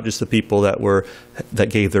set, not just the people that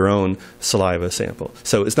gave their own saliva sample.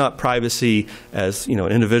 So it's not privacy as, you know,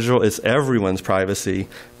 an individual, it's everyone's privacy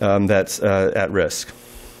that's at risk.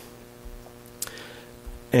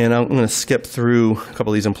 And I'm going to skip through a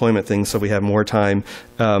couple of these employment things so we have more time.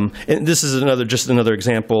 And this is just another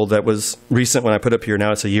example that was recent when I put up here.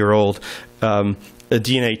 Now it's a year old. A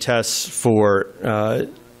DNA test for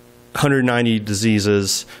 190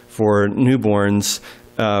 diseases for newborns.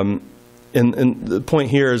 And the point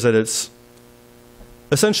here is that it's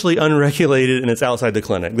essentially unregulated and it's outside the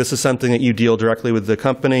clinic. This is something that you deal directly with the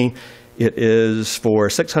company. It is for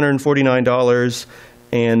 $649.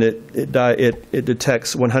 And it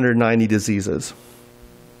detects 190 diseases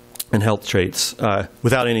and health traits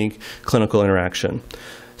without any clinical interaction.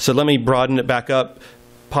 So let me broaden it back up.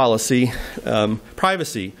 Policy,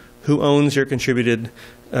 privacy. Who owns your contributed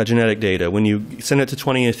genetic data? When you send it to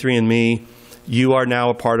 23andMe, you are now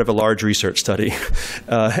a part of a large research study,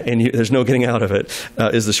 and there's no getting out of it,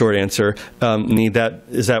 is the short answer.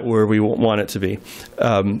 Is that where we want it to be?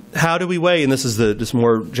 How do we weigh, and this is this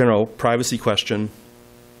more general privacy question,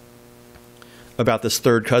 about this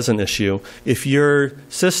third cousin issue. If your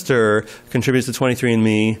sister contributes to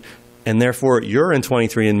 23andMe, and therefore you're in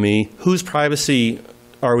 23andMe, whose privacy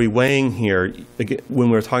are we weighing here when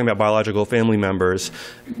we're talking about biological family members,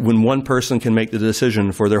 when one person can make the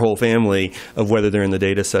decision for their whole family of whether they're in the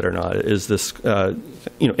data set or not? Is this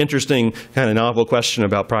interesting, kind of novel question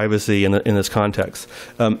about privacy in this context?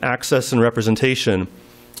 Access and representation.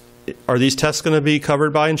 Are these tests going to be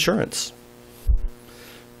covered by insurance?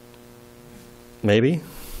 Maybe.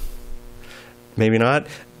 Maybe not.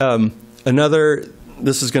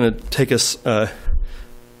 This is going to take us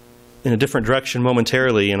in a different direction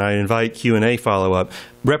momentarily, and I invite Q&A follow-up.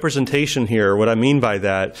 Representation here, what I mean by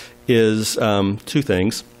that is two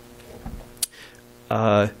things.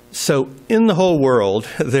 So in the whole world,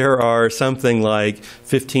 there are something like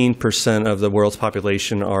 15% of the world's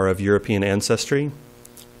population are of European ancestry,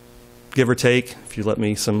 give or take, if you let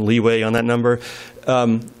me some leeway on that number.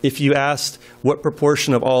 If you asked what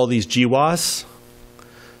proportion of all these GWAS,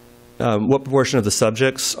 what proportion of the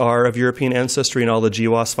subjects are of European ancestry in all the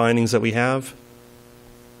GWAS findings that we have?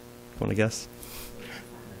 Want to guess?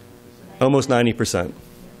 Almost 90%.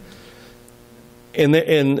 And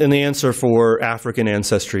the answer for African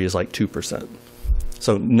ancestry is like 2%.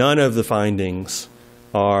 So none of the findings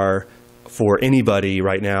are for anybody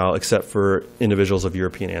right now except for individuals of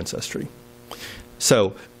European ancestry.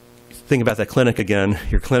 So think about that clinic again,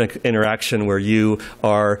 your clinic interaction where you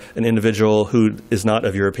are an individual who is not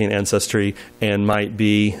of European ancestry and might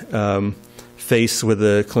be faced with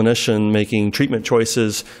a clinician making treatment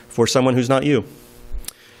choices for someone who's not you.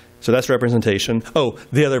 So that's representation. Oh,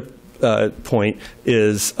 the other point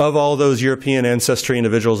is, of all those European ancestry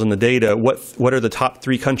individuals in the data, what are the top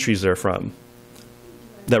 3 countries they're from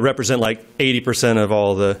that represent like 80% of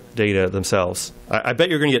all the data themselves? I bet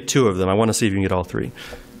you're going to get 2 of them. I want to see if you can get all 3.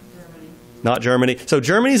 Not Germany. So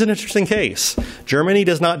Germany is an interesting case. Germany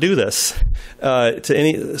does not do this to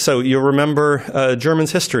any. So you'll remember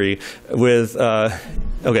German's history with.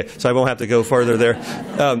 Okay, so I won't have to go further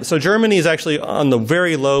there. So Germany is actually on the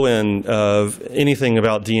very low end of anything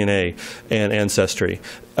about DNA and ancestry.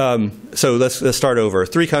 So let's start over.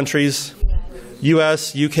 3 countries: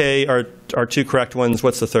 U.S., U.K. are 2 correct ones.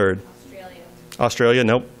 What's the third? Australia.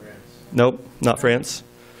 Nope. France. Nope. Not France.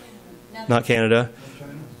 Not Canada.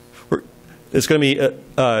 It's going to be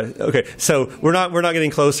okay. So we're not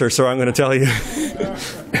getting closer. So I'm going to tell you.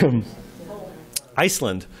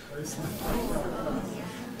 Iceland.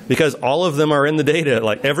 Because all of them are in the data.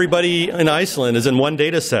 Like everybody in Iceland is in one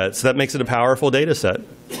data set, so that makes it a powerful data set.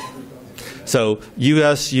 So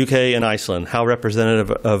US, UK, and Iceland, how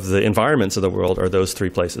representative of the environments of the world are those three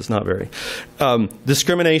places? Not very.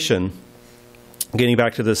 Discrimination, getting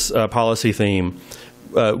back to this policy theme.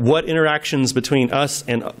 What interactions between us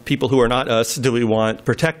and people who are not us do we want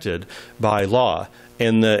protected by law?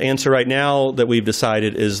 And the answer right now that we've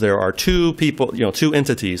decided is there are two people, two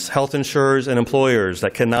entities, health insurers and employers,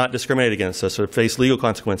 that cannot discriminate against us or face legal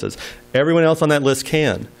consequences. Everyone else on that list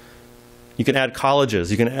can. You can add colleges,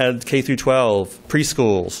 you can add K through 12,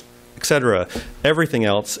 preschools, etc. Everything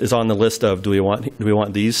else is on the list of do we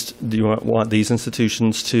want these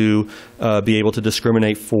institutions to be able to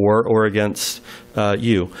discriminate for or against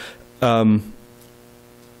you.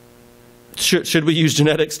 Should we use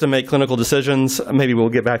genetics to make clinical decisions? Maybe we'll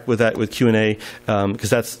get back with that with Q&A,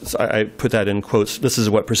 because I put that in quotes. This is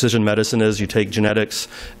what precision medicine is. You take genetics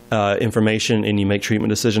information and you make treatment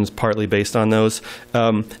decisions partly based on those.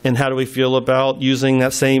 And how do we feel about using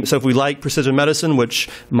that same? So if we like precision medicine, which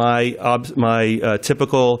my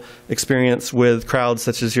typical experience with crowds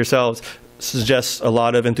such as yourselves suggests a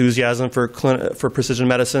lot of enthusiasm for precision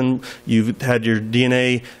medicine. You've had your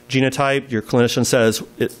DNA genotype. Your clinician says,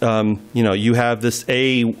 you have this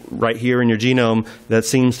A right here in your genome that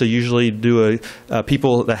seems to usually do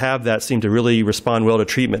people that have that seem to really respond well to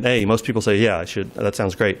treatment A. Most people say, yeah, I should. That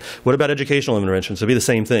sounds great. What about educational interventions? It'll be the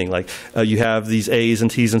same thing. Like you have these A's and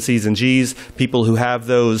T's and C's and G's. People who have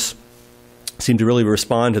those seem to really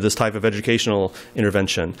respond to this type of educational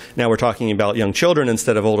intervention. Now we're talking about young children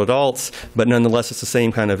instead of old adults, but nonetheless it's the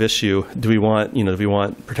same kind of issue. Do we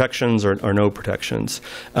want protections or no protections?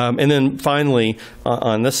 And then finally,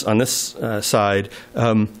 on this side,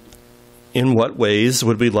 in what ways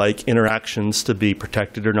would we like interactions to be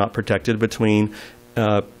protected or not protected between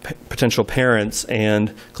potential parents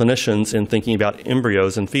and clinicians in thinking about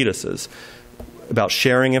embryos and fetuses? About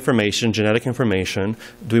sharing information, genetic information.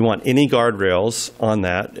 Do we want any guardrails on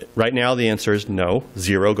that? Right now the answer is no,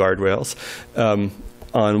 0 guardrails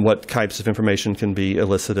on what types of information can be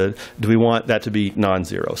elicited. Do we want that to be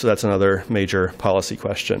non-zero? So that's another major policy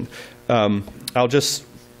question. I'll just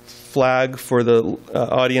flag for the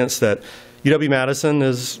audience that UW-Madison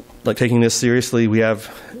is taking this seriously.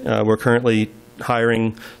 We're currently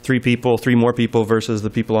hiring 3 more people versus the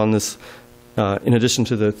people on this in addition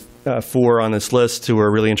to the 4 on this list who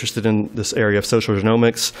are really interested in this area of social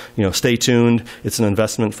genomics. Stay tuned. It's an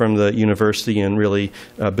investment from the university in really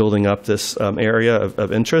building up this area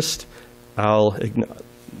of interest. I'll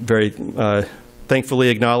very thankfully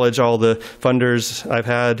acknowledge all the funders I've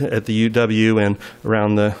had at the UW and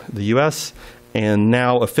around the U.S. and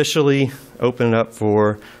now officially open it up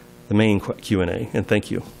for the main Q&A. And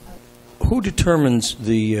thank you. Who determines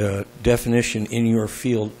the definition in your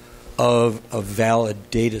field of a valid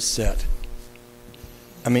data set?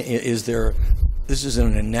 I mean, this is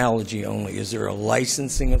an analogy only, is there a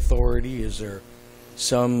licensing authority? Is there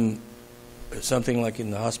something like in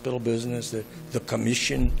the hospital business, the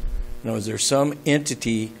commission? Is there some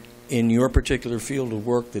entity in your particular field of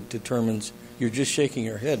work that determines? You're just shaking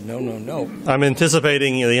your head. No, no, no. I'm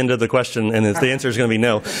anticipating the end of the question, and the answer is going to be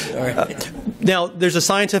no. All right. Now, there's a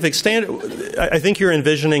scientific standard. I think you're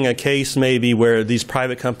envisioning a case maybe where these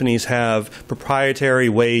private companies have proprietary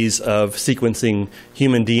ways of sequencing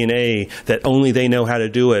human DNA that only they know how to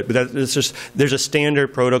do it. But there's a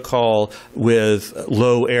standard protocol with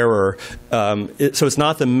low error. So it's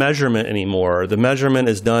not the measurement anymore. The measurement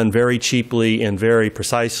is done very cheaply and very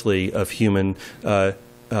precisely of human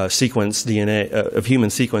sequence DNA of human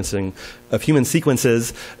sequencing of human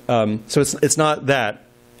sequences. So it's not that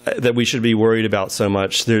we should be worried about so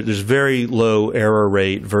much. There's very low error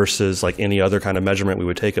rate versus like any other kind of measurement we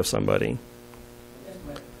would take of somebody.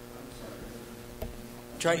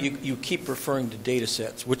 You keep referring to data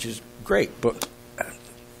sets, which is great, but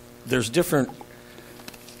there's different.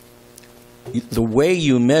 The way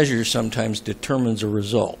you measure sometimes determines a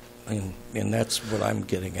result. And that's what I'm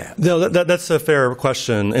getting at. No, that's a fair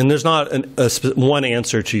question. And there's not one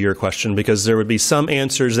answer to your question, because there would be some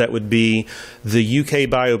answers that would be the UK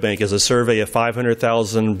Biobank is a survey of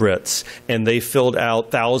 500,000 Brits, and they filled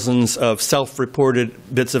out thousands of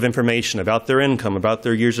self-reported bits of information about their income, about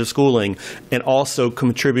their years of schooling, and also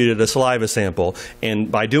contributed a saliva sample. And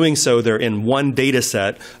by doing so, they're in one data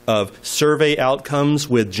set of survey outcomes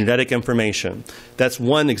with genetic information. That's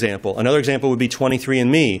one example. Another example would be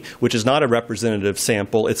 23andMe, which is not a representative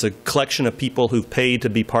sample. It's a collection of people who've paid to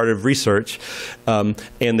be part of research, and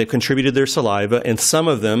they've contributed their saliva, and some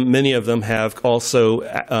of them, many of them, have also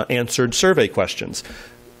answered survey questions.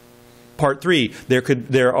 part 3,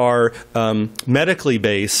 there are medically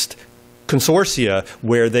based consortia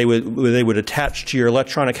where they would attach to your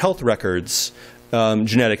electronic health records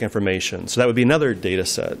genetic information. So that would be another data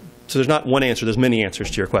set. So there's not one answer, there's many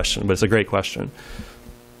answers to your question, but it's a great question.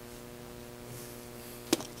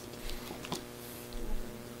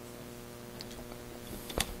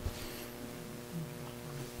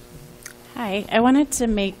 Hi, I wanted to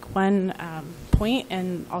make one point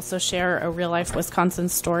and also share a real-life Wisconsin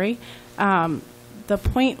story. The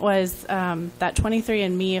point was that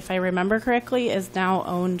 23andMe, if I remember correctly, is now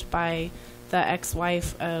owned by the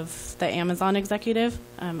ex-wife of the Amazon executive.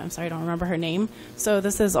 I'm sorry, I don't remember her name. So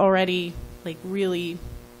this is already like really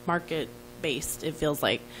market-based, it feels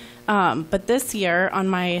like. But this year on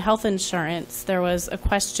my health insurance, there was a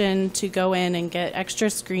question to go in and get extra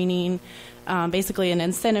screening, basically an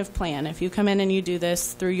incentive plan. If you come in and you do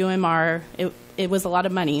this through UMR, it was a lot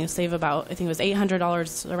of money. You save about, I think it was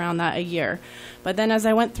 $800 around that a year. But then as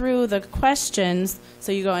I went through the questions,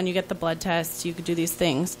 so you go and you get the blood tests, you could do these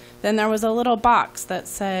things. Then there was a little box that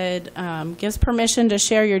said, gives permission to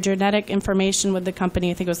share your genetic information with the company.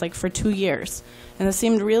 I think it was like for 2 years. And it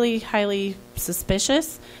seemed really highly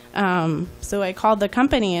suspicious. So I called the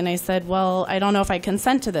company and I said, well, I don't know if I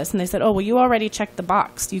consent to this. And they said, oh, well, you already checked the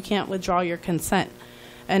box. You can't withdraw your consent.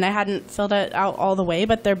 And I hadn't filled it out all the way,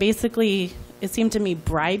 but they're basically, it seemed to me,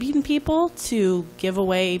 bribing people to give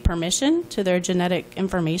away permission to their genetic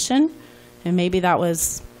information. And maybe that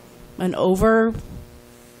was an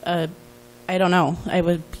I don't know. I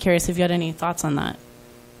would be curious if you had any thoughts on that.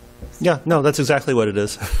 Yeah, no, that's exactly what it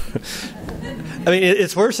is. I mean,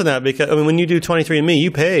 it's worse than that because, I mean, when you do 23andMe,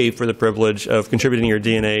 you pay for the privilege of contributing your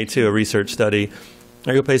DNA to a research study.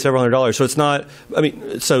 Or you'll pay several $100s. So it's not, I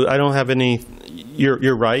mean, so I don't have any,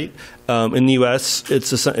 you're right. In the U.S.,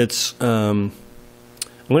 I'm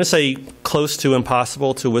going to say close to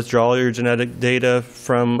impossible to withdraw your genetic data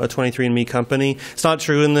from a 23andMe company. It's not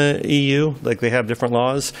true in the EU. Like, they have different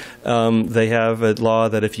laws. They have a law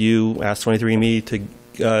that if you ask 23andMe to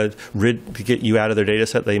get you out of their data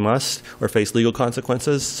set, they must, or face legal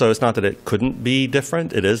consequences. So it's not that it couldn't be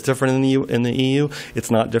different. It is different in the EU. It's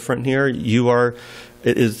not different here.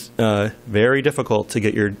 It is very difficult to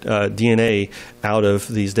get your DNA out of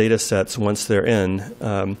these data sets once they're in.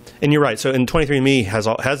 And you're right. So, 23andMe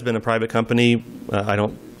has been a private company. I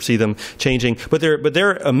don't see them changing, but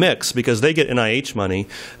they're a mix because they get NIH money,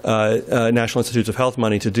 National Institutes of Health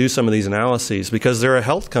money, to do some of these analyses because they're a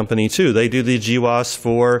health company too. They do the GWAS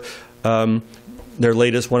for. One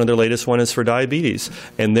of their latest one is for diabetes,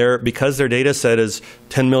 and because their data set is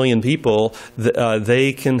 10 million people,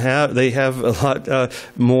 they have a lot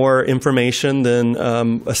more information than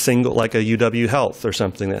a single, like a UW Health or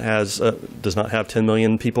something that does not have 10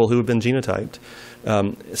 million people who have been genotyped.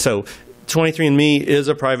 So 23andMe is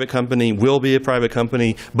a private company, will be a private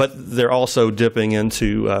company, but they're also dipping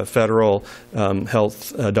into federal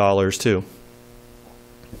health dollars too.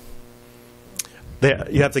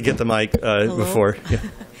 You have to get the mic before.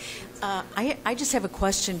 Yeah. I just have a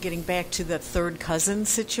question getting back to the third cousin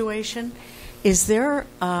situation. Is there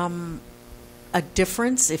a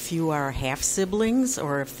difference if you are half siblings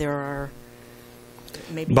or if there are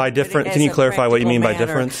maybe... By different, can you clarify what you mean by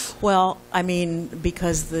difference? Well, I mean,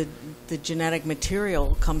 because the genetic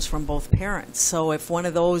material comes from both parents. So if one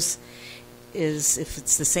of those if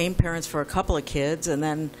it's the same parents for a couple of kids and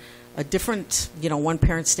then a different, one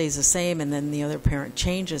parent stays the same and then the other parent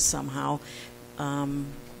changes somehow, can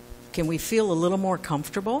we feel a little more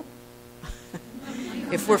comfortable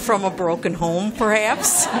if we're from a broken home,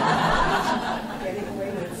 perhaps?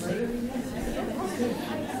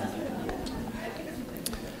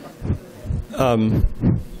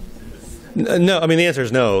 No, I mean, the answer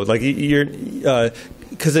is no. Like,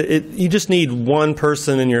 because you just need one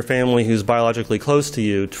person in your family who's biologically close to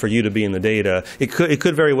you for you to be in the data. It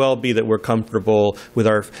could very well be that we're comfortable with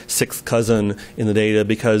our sixth cousin in the data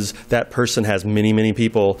because that person has many, many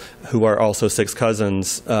people who are also sixth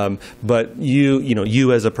cousins. But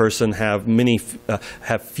you as a person have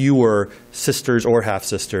have fewer sisters or half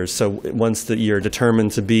sisters. So once you're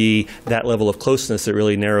determined to be that level of closeness, it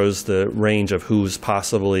really narrows the range of who's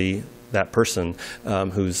possibly that person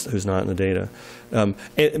who's not in the data.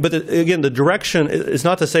 But again, the direction is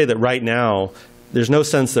not to say that right now, there's no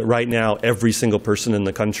sense that right now every single person in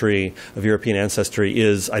the country of European ancestry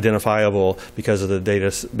is identifiable because of the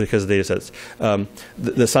data sets.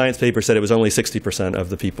 The science paper said it was only 60% of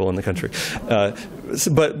the people in the country.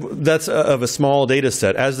 But that's of a small data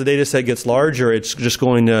set. As the data set gets larger, it's just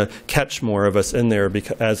going to catch more of us in there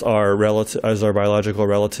as our biological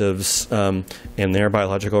relatives and their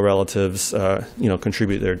biological relatives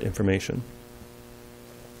contribute their information.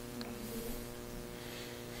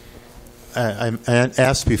 I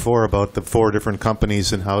asked before about the 4 different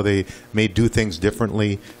companies and how they may do things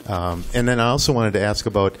differently. And then I also wanted to ask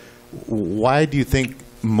about why do you think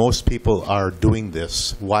most people are doing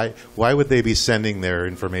this? Why would they be sending their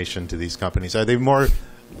information to these companies? Are they more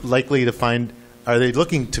likely to find, are they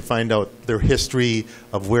looking to find out their history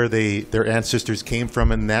of where their ancestors came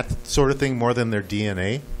from and that sort of thing more than their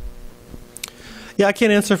DNA? Yeah, I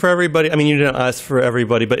can't answer for everybody. I mean, you didn't ask for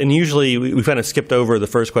everybody, but usually we kind of skipped over the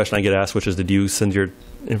first question I get asked, which is, did you send your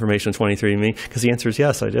information to 23andMe? Because the answer is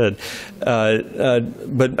yes, I did.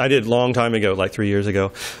 But I did a long time ago, like 3 years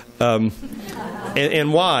ago.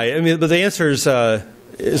 And why? I mean, but the answer is going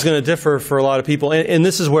to differ for a lot of people. And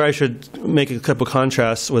this is where I should make a couple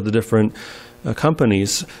contrasts with the different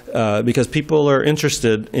companies, because people are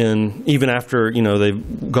interested in, even after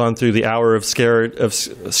they've gone through the hour of scared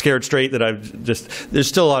straight that I've just,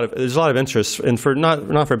 there's a lot of interest, and for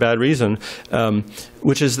not for bad reason,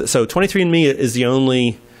 which is, so 23andMe is the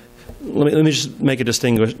only. Let me just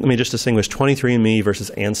distinguish 23andMe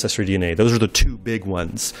versus Ancestry DNA. Those are the 2 big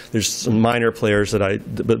ones. There's some minor players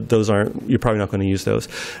but those aren't. You're probably not going to use those.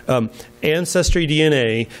 Ancestry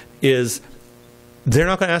DNA is. They're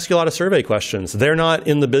not going to ask you a lot of survey questions. They're not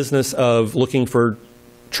in the business of looking for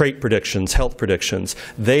trait predictions, health predictions.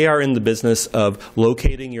 They are in the business of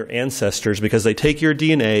locating your ancestors, because they take your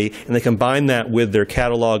DNA and they combine that with their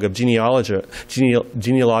catalog of genealogical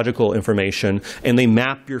information, and they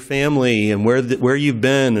map your family and where you've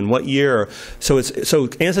been and what year. So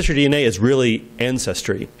Ancestry DNA is really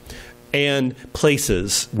ancestry and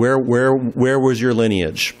places. Where was your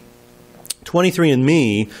lineage?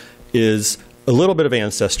 23andMe is a little bit of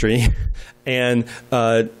ancestry, and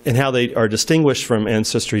how they are distinguished from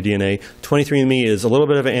Ancestry DNA. 23andMe is a little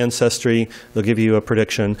bit of ancestry. They'll give you a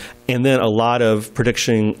prediction, and then a lot of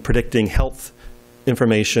predicting health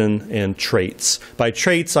information and traits. By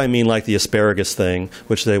traits, I mean like the asparagus thing,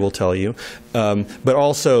 which they will tell you, but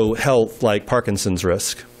also health, like Parkinson's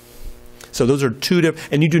risk. So those are 2 different,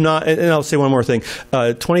 and you do not, and I'll say one more thing.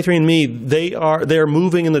 23andMe, they are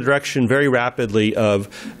moving in the direction very rapidly of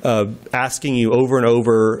asking you over and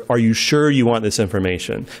over, are you sure you want this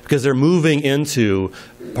information? Because they're moving into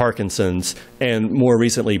Parkinson's and more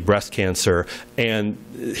recently breast cancer. And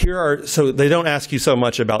so they don't ask you so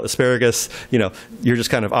much about asparagus, you're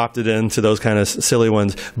just kind of opted into those kind of silly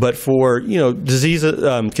ones. But for, disease,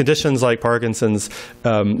 conditions like Parkinson's,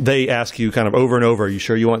 they ask you kind of over and over, are you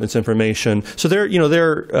sure you want this information? So they're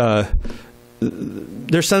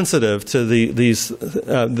sensitive to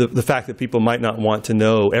the fact that people might not want to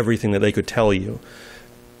know everything that they could tell you.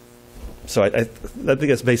 So I think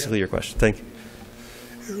that's basically your question. Thank you.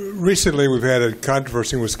 Recently, we've had a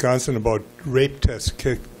controversy in Wisconsin about rape test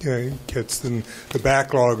kits and the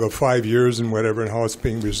backlog of 5 years and whatever, and how it's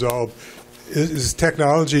being resolved. Is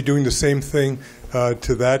technology doing the same thing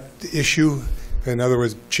to that issue? In other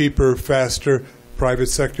words, cheaper, faster, private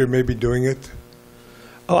sector may be doing it?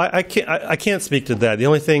 Oh, I can't speak to that. The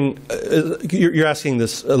only thing, you're asking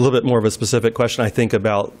this a little bit more of a specific question, I think,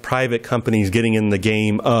 about private companies getting in the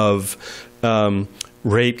game of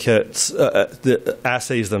rape kits, the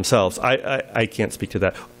assays themselves. I can't speak to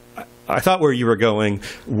that. I thought where you were going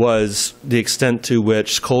was the extent to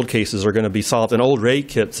which cold cases are going to be solved, and old rape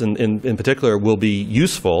kits in particular will be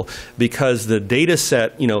useful, because the data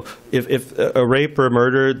set, if a rape or a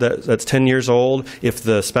murder that's 10 years old, if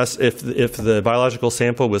the biological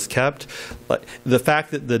sample was kept, the fact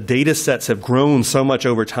that the data sets have grown so much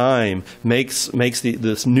over time makes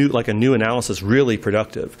this new analysis really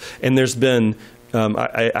productive. And there's been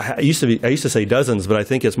I used to say dozens, but I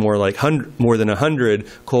think it's more like more than 100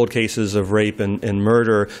 cold cases of rape and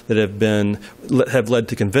murder that have led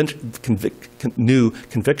to new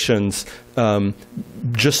convictions,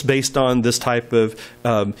 just based on this type of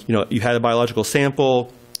you had a biological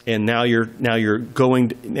sample, and now you're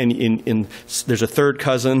going and there's a third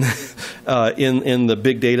cousin in the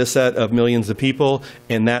big data set of millions of people,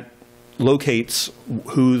 and that locates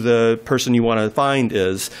who the person you want to find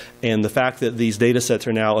is. And the fact that these data sets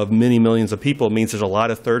are now of many millions of people means there's a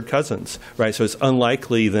lot of third cousins, right? So it's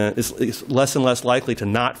unlikely that it's less and less likely to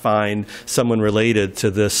not find someone related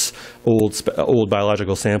to this old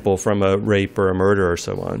biological sample from a rape or a murder or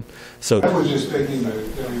so on. So I was just thinking that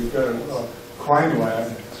you've got a crime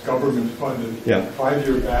lab, it's government funded,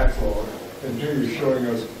 5-year backlog, and here you're showing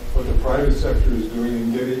us what the private sector is doing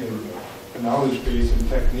and getting a knowledge base and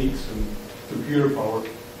techniques and computer power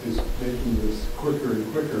is making this quicker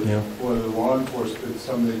and quicker. Or the law enforcement,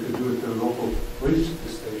 somebody could do it at their local police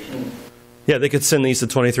station. Yeah, they could send these to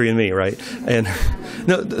 23andMe, right? And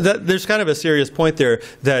no, there's kind of a serious point there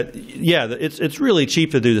that, yeah, it's really cheap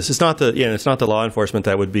to do this. It's not the law enforcement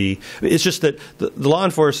that would be. It's just that the law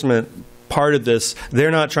enforcement part of this, they're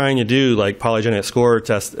not trying to do like polygenic score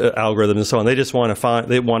test algorithms and so on. They just want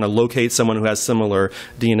to locate someone who has similar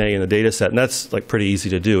DNA in the data set, and that's like pretty easy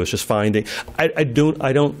to do. It's just finding.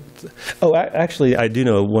 Actually, I do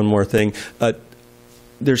know one more thing.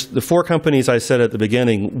 There's the 4 companies I said at the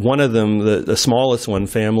beginning. One of them, the smallest one,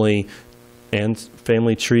 Family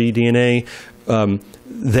Tree DNA,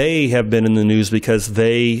 they have been in the news because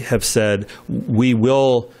they have said we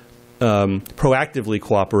will proactively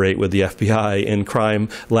cooperate with the FBI and crime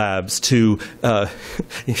labs to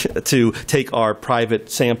take our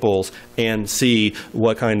private samples and see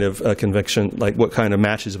what kind of conviction, like what kind of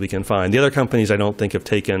matches we can find. The other companies, I don't think, have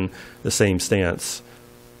taken the same stance.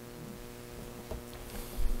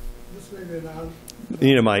 You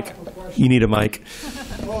need a mic. You need a mic.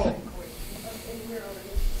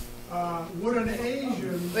 Would an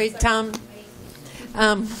Asian... Wait, Tom.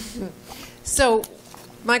 So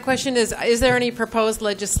my question is there any proposed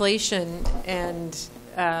legislation and,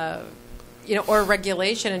 or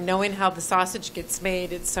regulation, and knowing how the sausage gets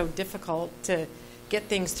made, it's so difficult to get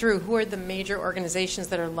things through. Who are the major organizations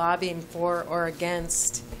that are lobbying for or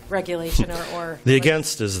against regulation or the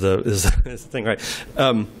against is the thing, right?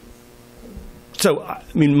 So, I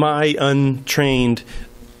mean, my untrained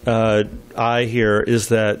eye here is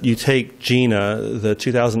that you take GINA, the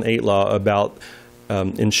 2008 law about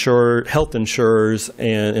health insurers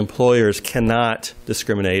and employers cannot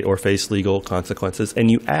discriminate or face legal consequences, and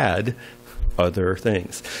you add other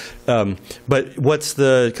things. But what's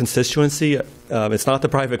the constituency? It's not the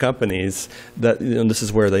private companies. This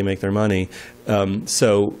is where they make their money.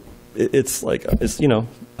 So it's like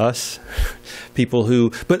us, people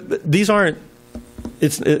who. But these aren't.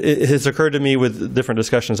 It has occurred to me with different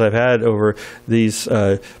discussions I've had over these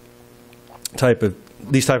type of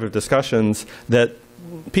discussions that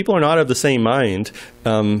people are not of the same mind.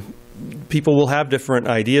 People will have different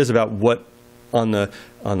ideas about what on the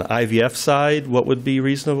IVF side, what would be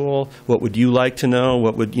reasonable, what would you like to know,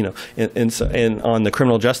 what would and on the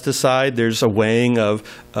criminal justice side, there's a weighing of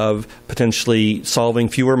potentially solving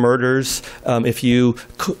fewer murders if you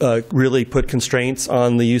really put constraints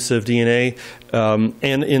on the use of DNA,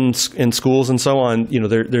 and in schools and so on.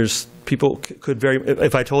 There's people could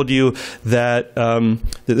if I told you that that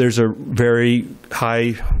there's a very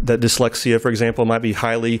high, that dyslexia, for example, might be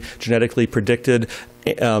highly genetically predicted,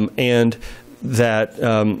 and that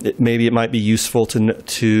maybe it might be useful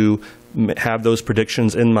to have those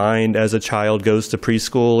predictions in mind as a child goes to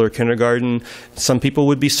preschool or kindergarten. Some people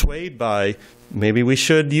would be swayed by, maybe we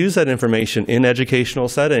should use that information in educational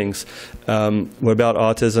settings. What about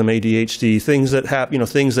autism, ADHD, things that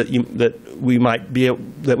things that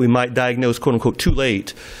we might diagnose, quote unquote, too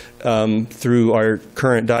late through our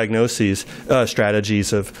current diagnoses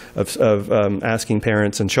strategies of asking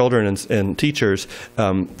parents and children and teachers.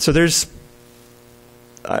 So there's.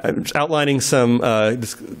 I'm outlining some.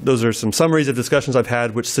 Those are some summaries of discussions I've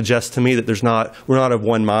had, which suggest to me that we're not of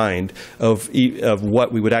one mind of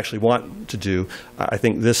what we would actually want to do. I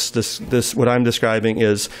think this what I'm describing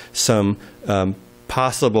is some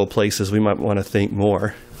possible places we might want to think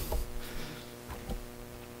more.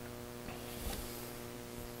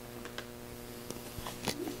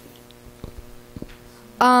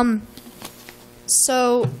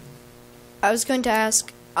 So I was going to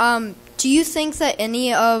ask. Do you think that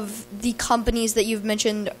any of the companies that you've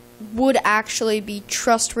mentioned would actually be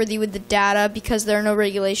trustworthy with the data because there are no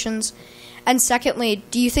regulations? And secondly,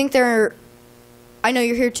 do you think I know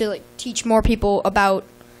you're here to teach more people about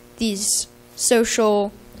these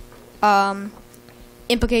social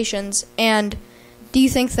implications, and do you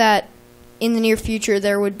think that in the near future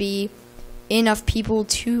there would be enough people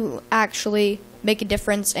to actually make a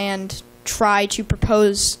difference and try to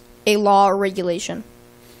propose a law or regulation?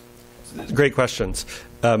 Great questions.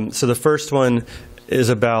 So the first one is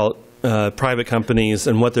about private companies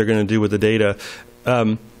and what they're going to do with the data.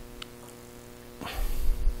 And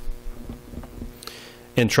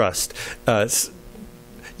trust. They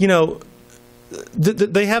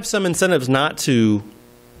have some incentives not to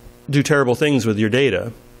do terrible things with your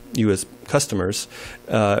data, you as customers,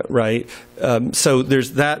 right? So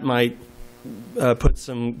that might put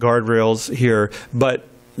some guardrails here, but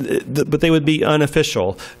they would be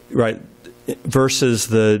unofficial, right? Versus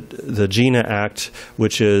the GINA Act,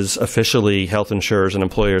 which is officially health insurers and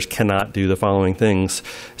employers cannot do the following things.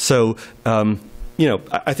 So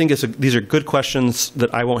I think these are good questions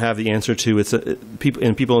that I won't have the answer to.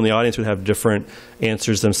 People in the audience would have different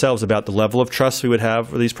answers themselves about the level of trust we would have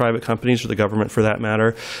for these private companies, or the government for that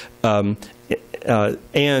matter.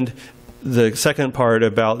 And the second part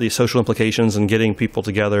about the social implications and getting people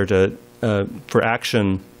together for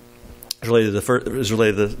action is related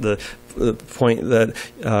to the point that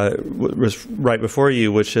was right before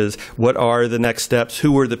you, which is what are the next steps?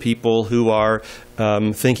 Who are the people who are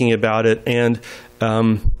thinking about it? And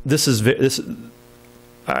I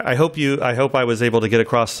hope I was able to get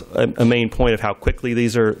across a main point of how quickly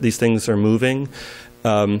these things are moving,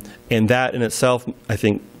 and that in itself, I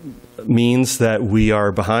think, means that we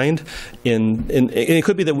are behind. And it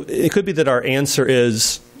could be that our answer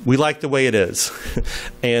is, we like the way it is,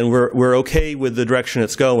 and we're okay with the direction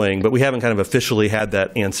it's going, but we haven't kind of officially had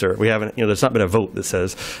that answer. We haven't, there's not been a vote that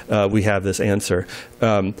says we have this answer.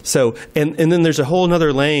 And then there's a whole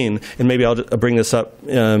other lane, and maybe I'll bring this up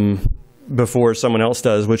before someone else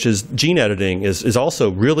does, which is gene editing is also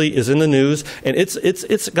really in the news, and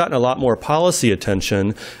it's gotten a lot more policy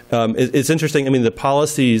attention. It's interesting. I mean, the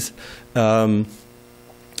policies have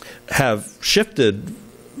shifted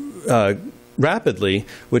rapidly,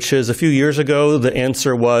 which is a few years ago the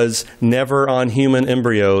answer was never on human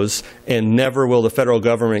embryos, and never will the federal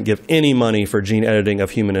government give any money for gene editing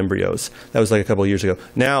of human embryos. That was like a couple of years ago.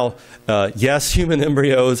 Now, yes, human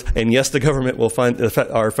embryos, and yes, the government will fund,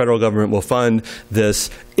 our federal government will fund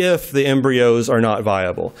this if the embryos are not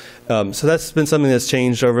viable. So that's been something that's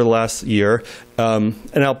changed over the last year. And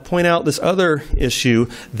I'll point out this other issue,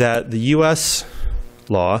 that the U.S.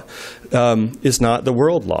 law is not the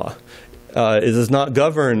world law. It does not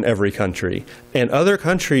govern every country. And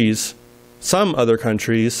some other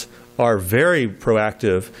countries are very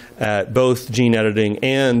proactive at both gene editing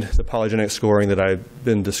and the polygenic scoring that I've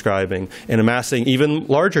been describing, and amassing even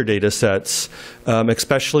larger data sets,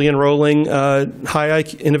 especially enrolling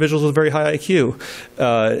individuals with very high IQ,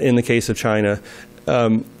 in the case of China,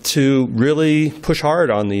 to really push hard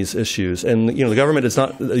on these issues. And the U.S. government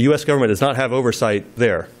does not have oversight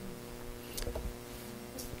there.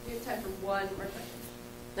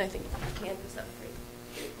 I think hand is up for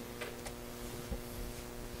you.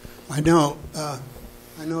 I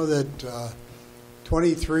know that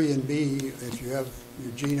 23andMe, if you have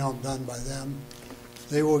your genome done by them,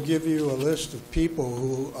 they will give you a list of people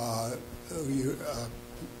who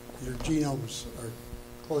your genomes are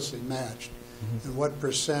closely matched, and what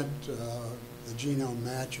percent the genome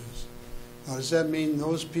matches. Now, does that mean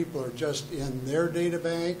those people are just in their data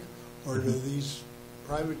bank, or do these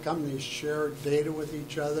private companies share data with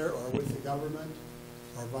each other or with the government,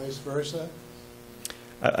 or vice versa?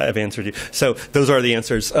 I've answered you. So those are the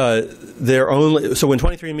answers. So when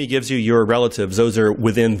 23andMe gives you your relatives, those are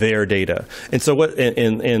within their data. And so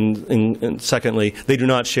and secondly, they do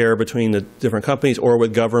not share between the different companies or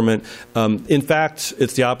with government. In fact,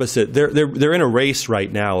 it's the opposite. They're in a race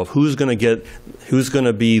right now of who's going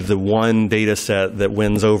to be the one data set that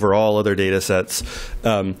wins over all other data sets.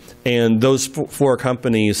 And those four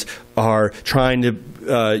companies are trying to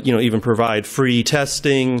even provide free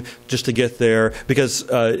testing just to get there, because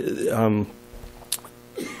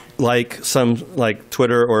like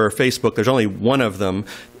Twitter or Facebook, there's only one of them,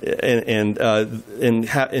 and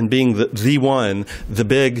being the one, the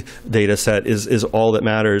big data set is all that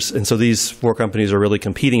matters. And so these four companies are really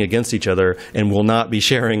competing against each other and will not be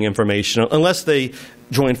sharing information unless they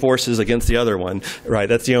join forces against the other one, right?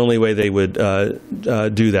 That's the only way they would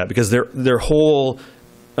do that, because their whole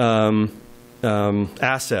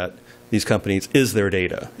asset, these companies, is their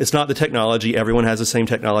data. It's not the technology. Everyone has the same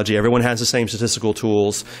technology. Everyone has the same statistical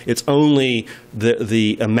tools. It's only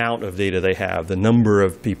the amount of data they have, the number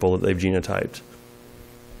of people that they've genotyped.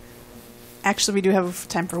 Actually, we do have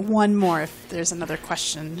time for one more if there's another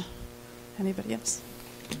question. Anybody else?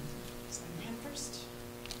 Hand first.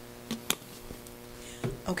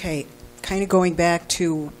 Okay, kind of going back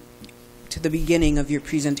to the beginning of your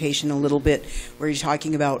presentation a little bit, where you're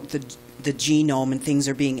talking about the genome and things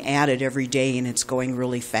are being added every day and it's going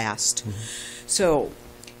really fast. So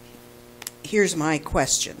here's my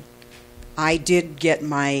question. I did get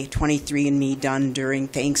my 23andMe done during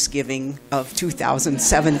Thanksgiving of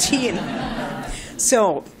 2017.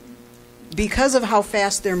 So because of how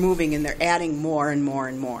fast they're moving and they're adding more and more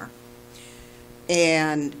and more,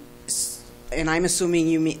 and I'm assuming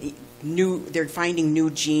you mean they're finding new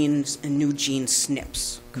genes and new gene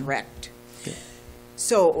SNPs, correct? Yeah.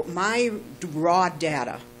 So my raw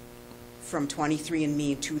data from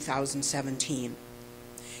 23andMe in 2017,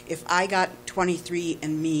 if I got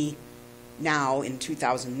 23andMe now in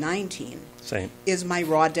 2019, same. Is my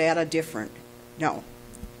raw data different? No.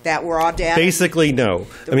 That raw data? Basically, no.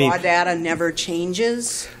 The raw data never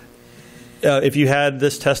changes? If you had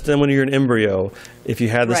this test done when you're an embryo, if you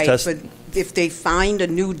had this test... Right, but if they find a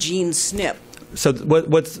new gene SNP, So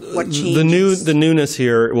what's changes? the newness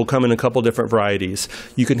here will come in a couple different varieties.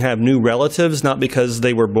 You can have new relatives, not because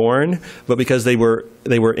they were born, but because they were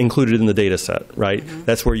included in the data set, right?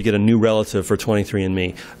 That's where you get a new relative for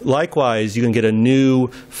 23andMe. Likewise, you can get a new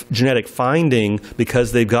genetic finding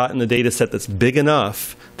because they've gotten the data set that's big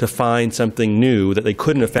enough to find something new that they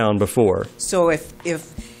couldn't have found before. so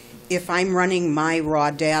if I'm running my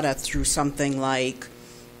raw data through something like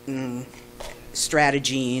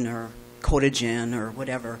Stratagene or Codagen or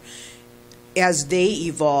whatever, as they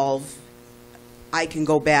evolve, I can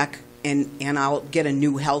go back and I'll get a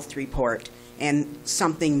new health report, and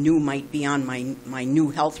something new might be on my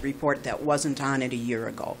new health report that wasn't on it a year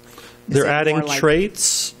ago. They're adding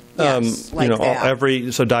traits. Yes, like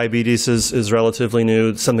that. So diabetes is relatively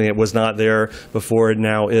new, something that was not there before and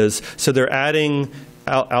now is. So they're adding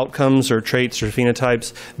outcomes or traits or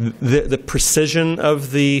phenotypes. The precision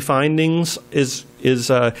of the findings is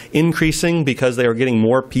increasing because they are getting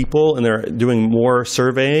more people and they're doing more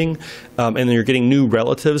surveying, and you're getting new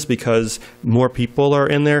relatives because more people are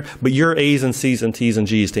in there. But your A's and C's and T's and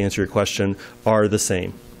G's, to answer your question, are the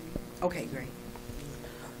same. Okay, great.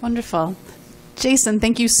 Wonderful. Jason,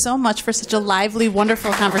 thank you so much for such a lively,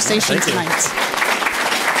 wonderful conversation tonight.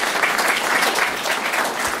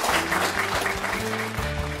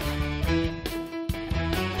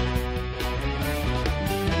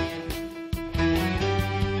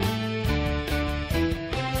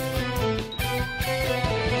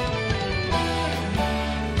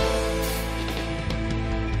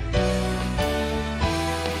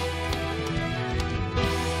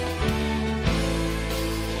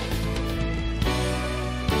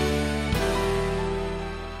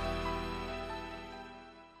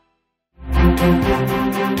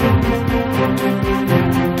 Thank you.